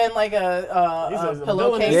got some. put in like These are a some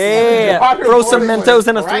pillowcase. villainous- Yeah, Waterboarding throw some was Mentos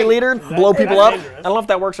in a great. 3-liter, blow people that's up. dangerous. I don't know if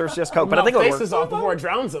that works or it's just Coke, but I think it would work. faces off before it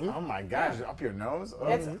drowns them. Oh my gosh, up your nose? Oh,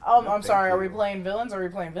 It's, no, I'm sorry, thank are we you. playing villains or are we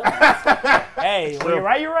playing villains? Hey, when you're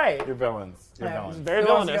right, you're right. You're villains. You're Yeah. villains. Very Who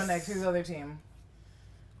wants to villainous. go next? Who's the other team?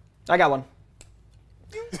 I got one.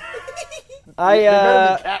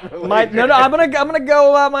 better be cat related. I'm gonna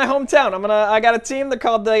go my hometown. I got a team. They're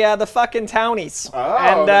called the fucking Townies. Oh,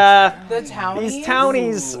 and The townies? these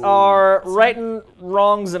Townies are righting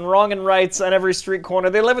wrongs and wrong and rights on every street corner.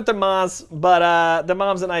 They live with their moms, but their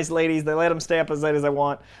moms are nice ladies. They let them stay up as late as they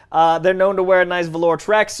want. They're known to wear a nice velour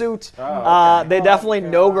tracksuit. okay. They definitely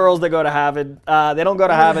know girls that go to Harvard. They don't go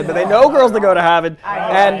to Harvard, but they know girls that go to Harvard.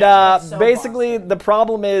 And So basically, Boston. the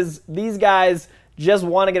problem is these guys just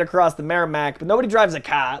want to get across the Merrimack, but nobody drives a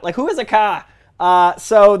car. Like, who has a car?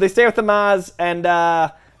 So they stay with the Maz, and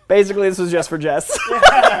basically this was just for Jess.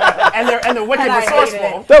 And they're wicked And I hated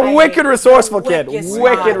resourceful. it. The I wicked hate it. resourceful kid. Wicked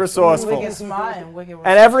Wicked smart. resourceful. Wicked smart and wicked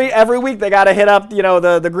And every week they got to hit up,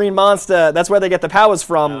 the Green Monster. That's where they get the powers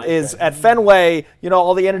from, is at Fenway.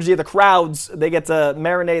 All the energy of the crowds, they get to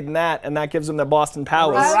marinate in that, and that gives them their Boston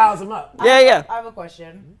powers. Rouse them up. Yeah. I have a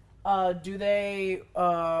question. Do they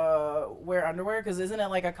wear underwear? Because isn't it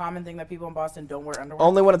like a common thing that people in Boston don't wear underwear?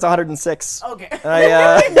 Only when it's 106. Okay. Is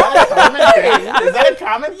that a common thing? Is that a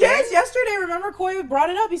common thing? Yes, yesterday, remember Coy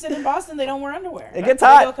brought it up. He said in Boston they don't wear underwear. It gets They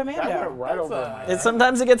hot. go commando. That went right over my head.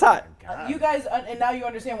 Sometimes it gets hot. You guys, and now you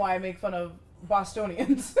understand why I make fun of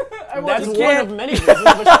Bostonians. That's just one of many reasons,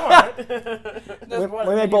 for sure. that's one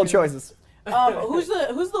We of make the bold reasons. choices.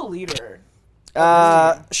 Who's the leader?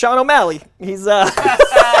 Sean O'Malley. He's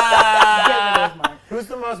Who's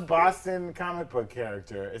the most Boston comic book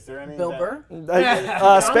character? Is there any? Bill that-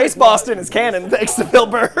 Burr. Space Boston is canon thanks to Bill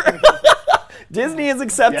Burr. Disney has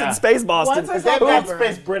accepted Yeah. Space Boston. Once I They've saw got Bill Burr.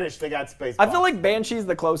 Space British. They got Space. I feel like Banshee's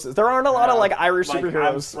the closest. There aren't a lot of like Irish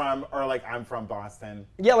superheroes. I'm from Boston.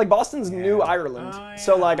 Yeah, like Boston's New Ireland. Oh,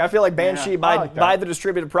 So yeah. like I feel like Banshee Yeah, I like that. by the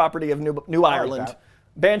distributed property of New Ireland. that.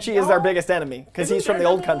 Banshee is our biggest enemy because he's from the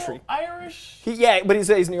old country. Irish. But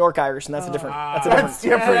he's New York Irish, and that's a different. That's a different.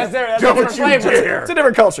 Different. That's Don't different you flavor. dare. It's a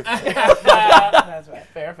different culture. That's right.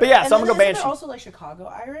 Fair. But yeah, And so I'm then gonna go isn't Banshee. there also like Chicago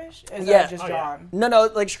Irish? Is Yeah. that just Oh, yeah. John? No,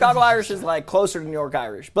 like Chicago Irish is like closer to New York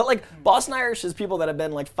Irish, but like Boston Irish is people that have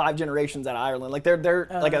been like 5 generations out of Ireland. Like they're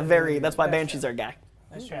like a very. That's why Banshee's our guy.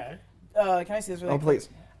 Okay. Can I see this really Oh quick? please.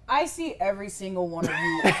 I see every single one of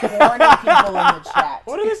you horny people in the chat.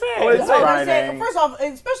 What did they say? What did they say? They're saying- Friday. first off,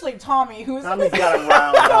 especially Tommy, who's Tommy's got him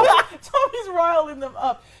riled up. Tommy's riling them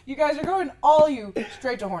up. You guys are going, all of you,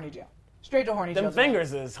 straight to horny jail. Straight to horny jail. Them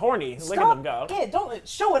fingers is horny. Look at Stop. them go. Yeah, don't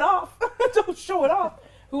show it off. Don't show it off.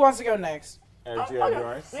 Who wants to go next? Eric, do you have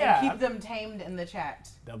yours? Yeah. Keep them tamed in the chat.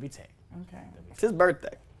 They'll be tamed. Okay. It's his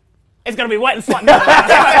birthday. It's gonna be wet and slutty.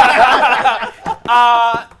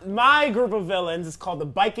 My group of villains is called the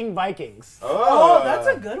Biking Vikings. Oh, that's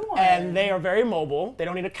a good one. And they are very mobile. They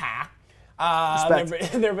don't need a car.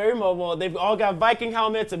 Respect. They're very mobile. They've all got Viking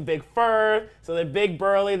helmets and big fur, so they're big,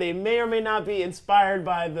 burly. They may or may not be inspired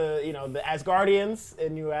by the Asgardians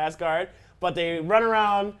in New Asgard, but they run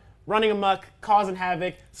around running amok, causing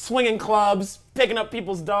havoc, swinging clubs, picking up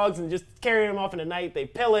people's dogs and just carrying them off in the night. They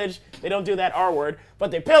pillage. They don't do that R word,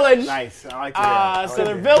 but they pillage. Nice. I like to hear that. So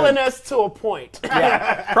they're villainous to a point.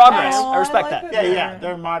 Yeah. Progress. Oh, I respect like that. it. Yeah.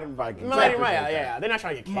 They're modern Vikings. Yeah. They're not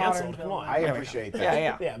trying to get canceled. Modern Come on. I appreciate that.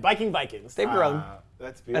 Yeah. Yeah, Vikings. They've grown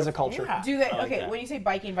That's beautiful. as a culture. Yeah. Do they? like Okay, that. when you say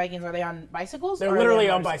biking Vikings, are they on bicycles? They're or are literally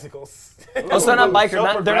they on motorcycles? bicycles. Oh, so they're not Ooh, bikers.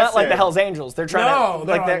 so They're not like the progressive. Hell's Angels. They're trying No, to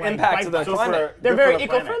they're like on, their like, impact to the bike- Good climate. They're good very for the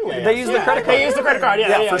planet. eco-friendly. Yeah, They use the yeah. credit They card. use the credit card. Yeah,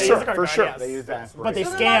 Yeah, for they sure, use the credit for card, sure. yes. They use that. But they So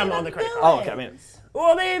they're scam not on the even credit card. Oh, okay. I mean,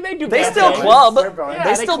 Well, they do. they bad still things. club. They're villains. Yeah,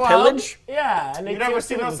 They still club. pillage. Yeah, and they You never kill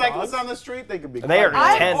seen people those with cyclists dogs. on the street? They could be. They are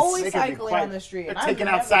quite- intense. I'm always They could be cycling quite- on the street. They're and taking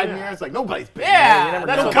I've outside never- mirrors like nobody's been. Yeah, you never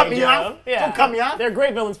that's know. what Don't cut they me do. off. Yeah. Don't cut me off. They're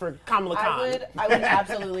great villains for Kamala Khan. I would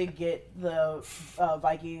absolutely get the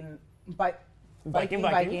Viking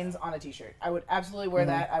Vikings on a T-shirt. I would absolutely wear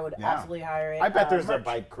that. I would Yeah. absolutely hire it. I bet there's a merch.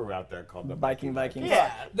 bike crew out there called the Viking Vikings. Yeah.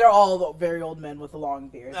 They're all very old men with the long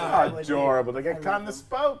beards. I would be- Adorable. They get I caught in love the them.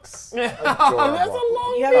 spokes. That's a Adorable.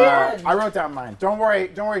 long You have beard. your I own. wrote down mine. Don't worry,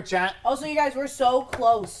 chat. Also, you guys, we're so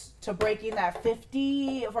close to breaking that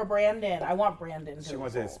 50 for Brandon. I want Brandon to. She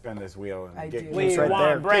wants to spin this wheel and I get do. We It's right want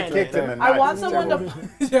there. Brandon. kicked in the nuts. I want someone to.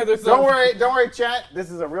 Yeah, there's Don't worry, chat.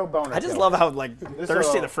 This is a real bonus. I just love how like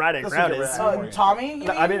thirsty the Friday this crowd will get is. rid- Tommy.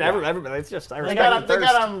 you I mean, mean? everybody. It's just I They respect got the them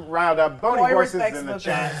thirst. riled up. Bony Boy horses respects in the the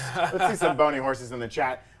chat. Let's see some bony horses in the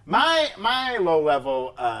chat. My low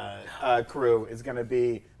level crew is gonna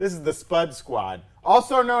be. This is the Spud Squad,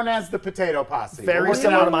 also known as the Potato Posse. Very We're working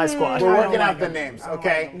similar out- to my squad. We're I working don't out like the it. names. I don't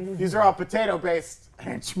Okay, like these are all potato-based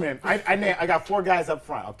henchmen. I got 4 guys up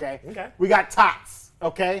front. Okay. Okay. We got Tots.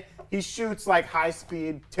 Okay. He shoots like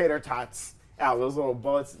high-speed tater tots out. Those little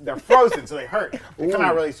bullets. They're frozen, so they hurt. They come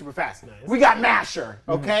out really super fast. We got Masher.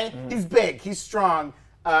 Okay. He's big. He's strong.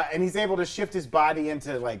 And he's able to shift his body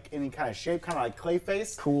into like any kind of shape, kind of like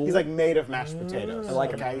Clayface. Cool. He's like made of mashed potatoes. I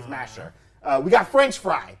like him. Okay, he's Masher. We got French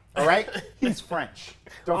Fry. All right, he's French.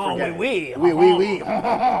 Don't Oh, forget. oui, it. oui. Oui.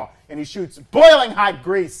 And he shoots boiling hot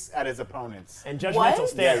grease at his opponents. And judgmental What? Yeah,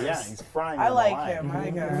 stares. yeah, he's frying. I them like alive. him. I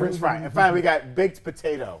like him. French fry. And finally, we got baked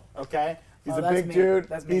potato. Okay, he's Oh, a that's big me. dude.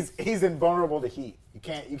 That's me. He's invulnerable to heat. You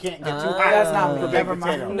can't get too hot. That's not for me. baked Never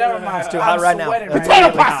potato. mind. Never mind. too hot I'm right now. sweating Potato Potato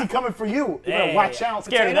really posse hot. coming for you. You better Hey, watch out.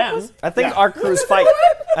 Scared of Potato them. I think Yeah. our crews fight.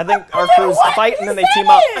 I think our crews fight and then they team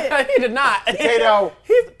up. He did not. Potato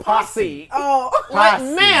posse. Oh. What,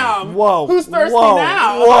 Posse. ma'am? Whoa. Who's thirsty Whoa.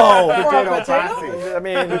 now? Whoa. Potato potato? posse. I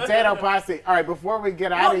mean, Potato posse. All right, before we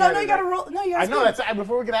get out No, of no, here. no, you gotta roll. No, you I gotta know spin. that's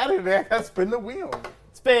before we get out of here. I gotta spin the wheel.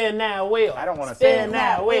 Spin that wheel. I don't want to Spin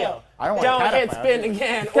that wheel. I don't want Don't to hit spin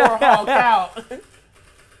again or Hulk out.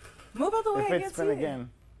 Move out the way. If I it's can't spin see it. again.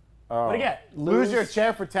 What do you get? Lose your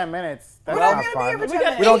chair for 10 minutes. That's We're not not gonna be fun. here for 10 got-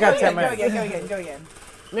 minutes. we don't got Go 10 again, minutes. Go again, go again, go again.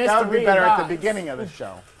 That would be Mystery better at box. the beginning of the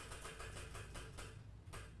show.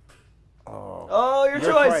 oh, your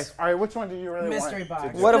Your choice. All right, which one do you really Mystery want? box.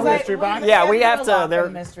 to do? What if we- mystery box? Yeah, we have to- they're-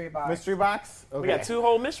 Mystery box. Mystery box? Okay. We got 2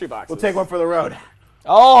 whole mystery boxes. We'll take one for the road.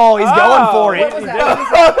 Oh, he's going for What it. was that?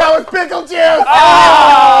 Oh, that was pickle juice! Oh,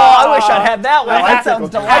 I wish I'd had that one. I like That sounds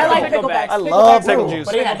pickle juice. I delightful. like picklebacks. I love pickle Ooh, juice.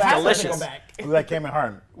 But he had It's half delicious. to go back. Ooh, that came in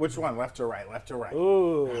hard. Which one? Left or right? Left or right?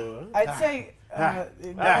 Ooh. I'd say.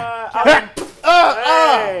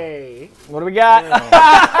 Hey. What do we got?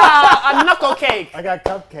 A knuckle cake. I got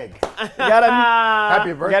cupcake. Got Happy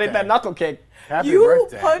to birthday. eat that knuckle cake. Happy You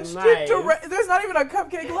birthday. punched Nice. it. There's not even a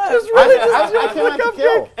cupcake left. I came out to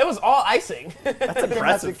kill. It was all icing. That's I came out to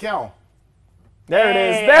impressive. kill. There it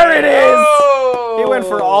is. There it is. Oh. He went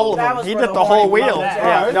for all of That them. was He for did the the whole horny wheel. people.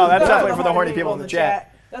 Yeah, no, that's definitely for the horny people in the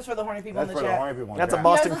chat. That's for the horny people That's in for the the chat. horny people. in That's a chat.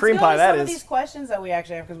 Boston Let's cream go pie, to that some of is. these questions that we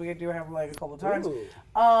actually have because we do have like a couple times.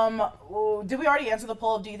 Ooh. Did we already answer the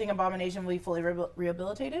poll of do you think Abomination will be fully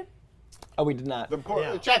rehabilitated? Oh, we did not.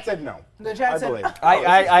 The chat said no. The chat I said. believe.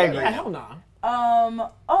 I agree. Hell no.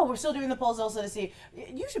 Oh, we're still doing the polls also to see.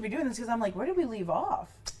 You should be doing this because I'm like, where did we leave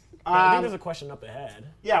off? I think there's a question up ahead.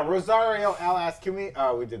 Yeah, Rosario L asked, can we?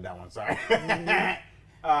 Oh, we did that one. Sorry.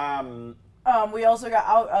 We also got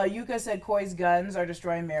Yuka said Koi's guns are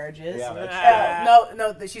destroying marriages. Yeah, that's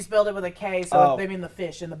No, she spelled it with a K, so Oh. they mean the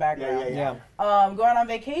fish in the background. Yeah. Going on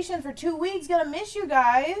vacation for 2 weeks. Gonna miss you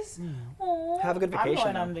guys. Aw. Have a good I'm vacation,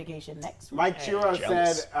 going though. on vacation next week. Mike Chiro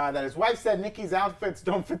jealous. said that his wife said Nikki's outfits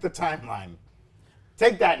don't fit the timeline.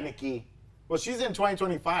 Take that, Nikki. Well, she's in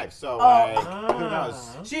 2025, so who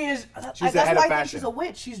knows? She is. She's That's ahead why of I think fashion. she's a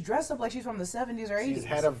witch. She's dressed up like she's from the 70s or 80s. She's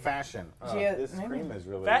head of fashion. This maybe. cream is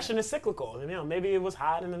really Fashion is cyclical. You know, maybe it was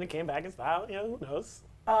hot and then it came back in style. You know, who knows?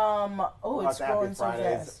 Oh, Lots it's of happy growing so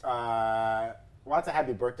Fridays. fast. Lots of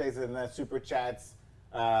happy birthdays in the super chats.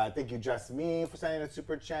 Thank you, Just Me, for sending a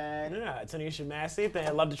super chat. Yeah, Tanisha Massey, I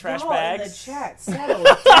love the trash Y'all bags. in the chat, settle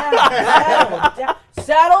down,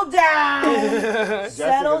 settle down.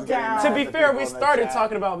 Settle down. To be fair, we started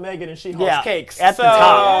talking about Megan and She-Hulk's Yeah, cakes. at the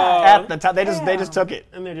top. At the top. They just took it.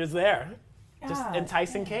 And they're just there. Just God.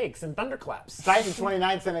 enticing cakes and thunderclaps.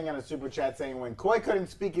 Tyson29 sending in a super chat saying when Koi couldn't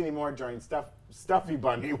speak anymore during Stuffy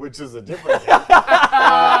Bunny, which is a different thing, all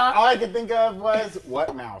I could think of was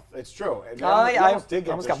what mouth. It's true. And you almost did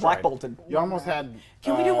get almost got destroyed. black bolted. You almost had.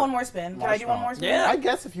 Can we do one more spin? Can I do one more spin? Yeah. I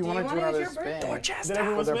guess if you want to do wanna another use your spin birthday? Did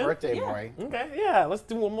everyone for their spin? birthday Yeah. boy. Okay, yeah, let's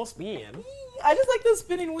do one more spin. I just like the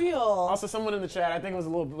spinning wheel. Also, someone in the chat, I think it was a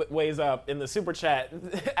little bit ways up in the super chat,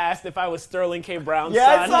 asked if I was Sterling K. Brown's Yeah,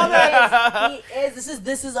 I son. saw that. He is.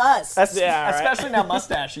 This is us. Yeah, right. Especially now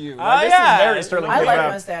mustache you. Oh, This yeah. is very Sterling I K. like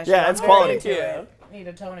Brown. mustache. Yeah, I'm it's very quality. into too. it. Need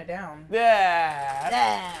to tone it down. Yeah.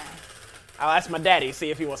 Yeah. I'll ask my daddy,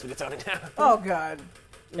 see if he wants me to tone it down. Oh God.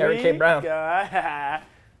 Eric K. Brown. God.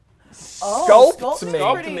 Oh, Sculpt me.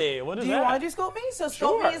 Sculpt pretty- me. What is do you that? want to do sculpt me? So sculpt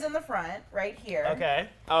Sure. me is in the front, right here. Okay.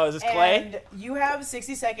 Oh, is this clay? And you have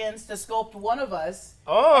 60 seconds to sculpt one of us.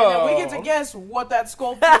 Oh. And then we get to guess what that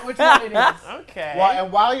sculpt is, which one it is. Okay. Well,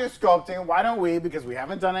 and while you're sculpting, why don't we, because we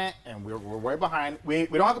haven't done it and we're way behind, we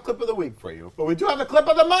don't have a clip of the week for you, but we do have a clip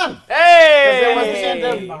of the month. Hey! It was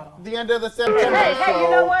the end of the September. Hey, you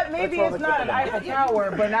know what? Maybe let's roll it's the not clip an of the Eiffel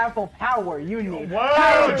Tower, but an Eiffel Power you need.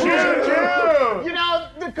 Whoa, choo-choo! You know,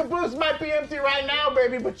 the caboose might be empty right now,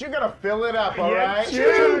 baby, but you're going to fill it up, all right?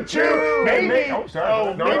 Choo-choo! Maybe,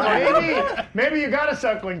 sorry. maybe you got a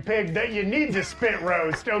suckling pig that you need to spit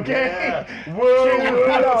roast, okay? Yeah.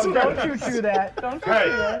 Whoa, Don't choo-choo that. Don't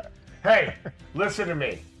choo-choo that. Hey, listen to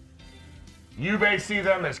me. You may see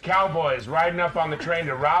them as cowboys riding up on the train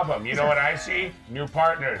to rob them. You know what I see? New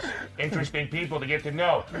partners, interesting people to get to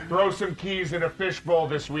know. Throw some keys in a fishbowl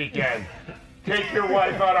this weekend. Take your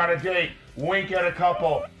wife out on a date. Wink at a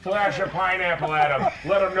couple. Flash a pineapple at them.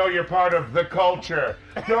 Let them know you're part of the culture.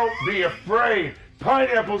 Don't be afraid.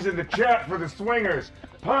 Pineapples in the chat for the swingers.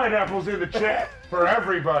 Pineapples in the chat for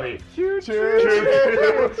everybody. Hey,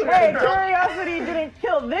 curiosity didn't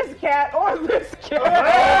kill this cat or this cat.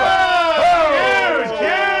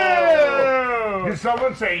 Did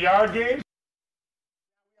someone say yard games?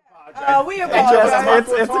 We apologize.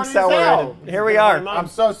 It's accelerated. Here we are. I'm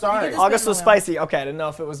so sorry. August was spicy. Okay, I didn't know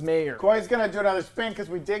if it was me or. Koi going to do another spin because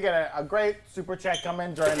we did get a great super chat come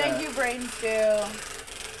in during Thank you, Braden Stew.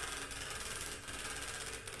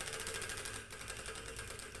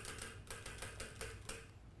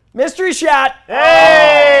 Mystery shot!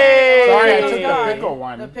 Hey! Sorry, I Pickle's took the gone. pickle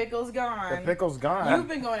one. The pickle's gone. The pickle's gone. You've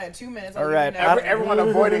been going at 2 minutes. All right. Everyone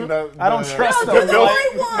avoiding the. I don't trust No, it. the white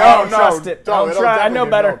one. I don't trust it. don't. I It'll try. I know definitely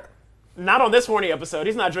be better. milk. Not on this horny episode.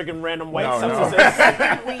 He's not drinking random white No, no.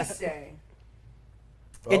 substances. We say.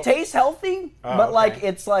 It tastes healthy, but okay. like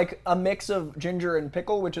it's like a mix of ginger and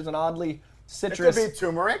pickle, which is an oddly It could citrus. be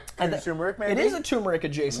turmeric. Could be turmeric, maybe. It is a turmeric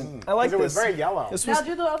adjacent. I like 'Cause it was this. very yellow. This Now was,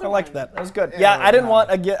 do the other I liked one. that. That was good. Yeah, Yeah, I didn't no.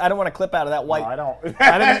 want I don't want to clip out of that white. No, I don't.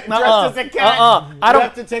 I didn't. Dressed as a cat. I You don't.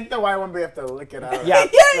 have to take the white one, but you have to lick it out. Yeah,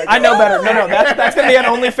 I know better. No, that's gonna be on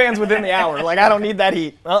OnlyFans within the hour. Like I don't need that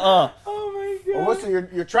heat. Well, listen,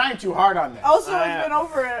 you're trying too hard on this. Also, it's been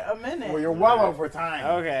over a minute. Well, you're well over time.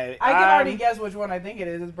 Okay. I can already guess which one I think it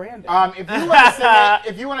is. It's Brandon.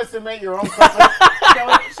 If you want to submit your own clip,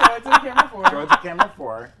 show it to the camera for. go to camera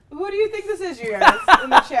 4. Who do you think this is, you guys, in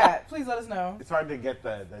the chat? Please let us know. It's hard to get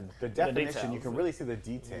the definition. details. You can really see the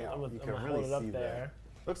detail. I'm You gonna can hold really it up see there.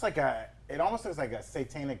 Looks like it almost looks like a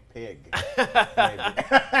satanic pig.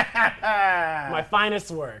 My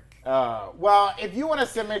finest work. Well, if you want to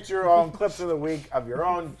submit your own clips of the week of your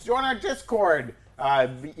own, join our Discord.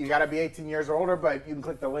 You got to be 18 years or older, but you can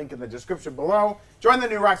click the link in the description below. Join the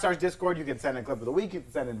New Rockstars Discord. You can send in a clip of the week. You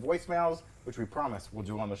can send in voicemails, which we promise we'll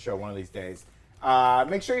do on the show one of these days.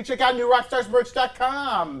 Make sure you check out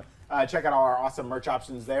newrockstarsmerch.com. Check out all our awesome merch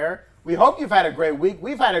options there. We hope you've had a great week.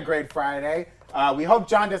 We've had a great Friday. We hope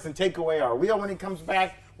John doesn't take away our wheel when he comes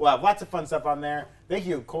back. We'll have lots of fun stuff on there. Thank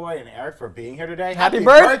you, Koi and Eric, for being here today. Happy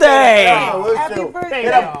birthday! Happy birthday!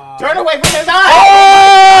 Turn away from his eyes!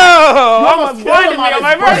 Oh! almost Almost blinded me killed him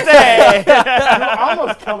on my on his birthday! You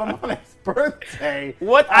almost killed him on his birthday.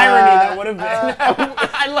 What irony that would have been.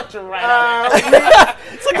 I looked right at it.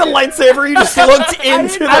 It's like the lightsaber. You just looked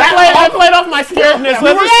into I played off my scaredness.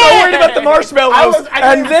 We were so worried about the marshmallows,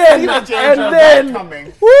 and then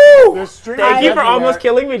coming. woo! There's streamers Thank you for everywhere. almost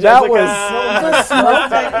killing me, That Jessica. was Smoke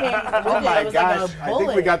that came Oh with it. my It was gosh! like a I think we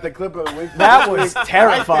bullet. got the clip of the week. That for this was week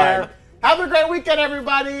terrifying. right there. Have a great weekend,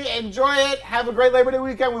 everybody. Enjoy it. Have a great Labor Day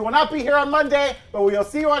weekend. We will not be here on Monday, but we'll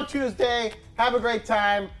see you on Tuesday. Have a great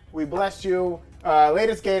time. We bless you.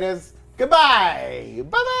 Latest Gators. Goodbye.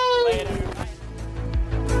 Bye bye. Later.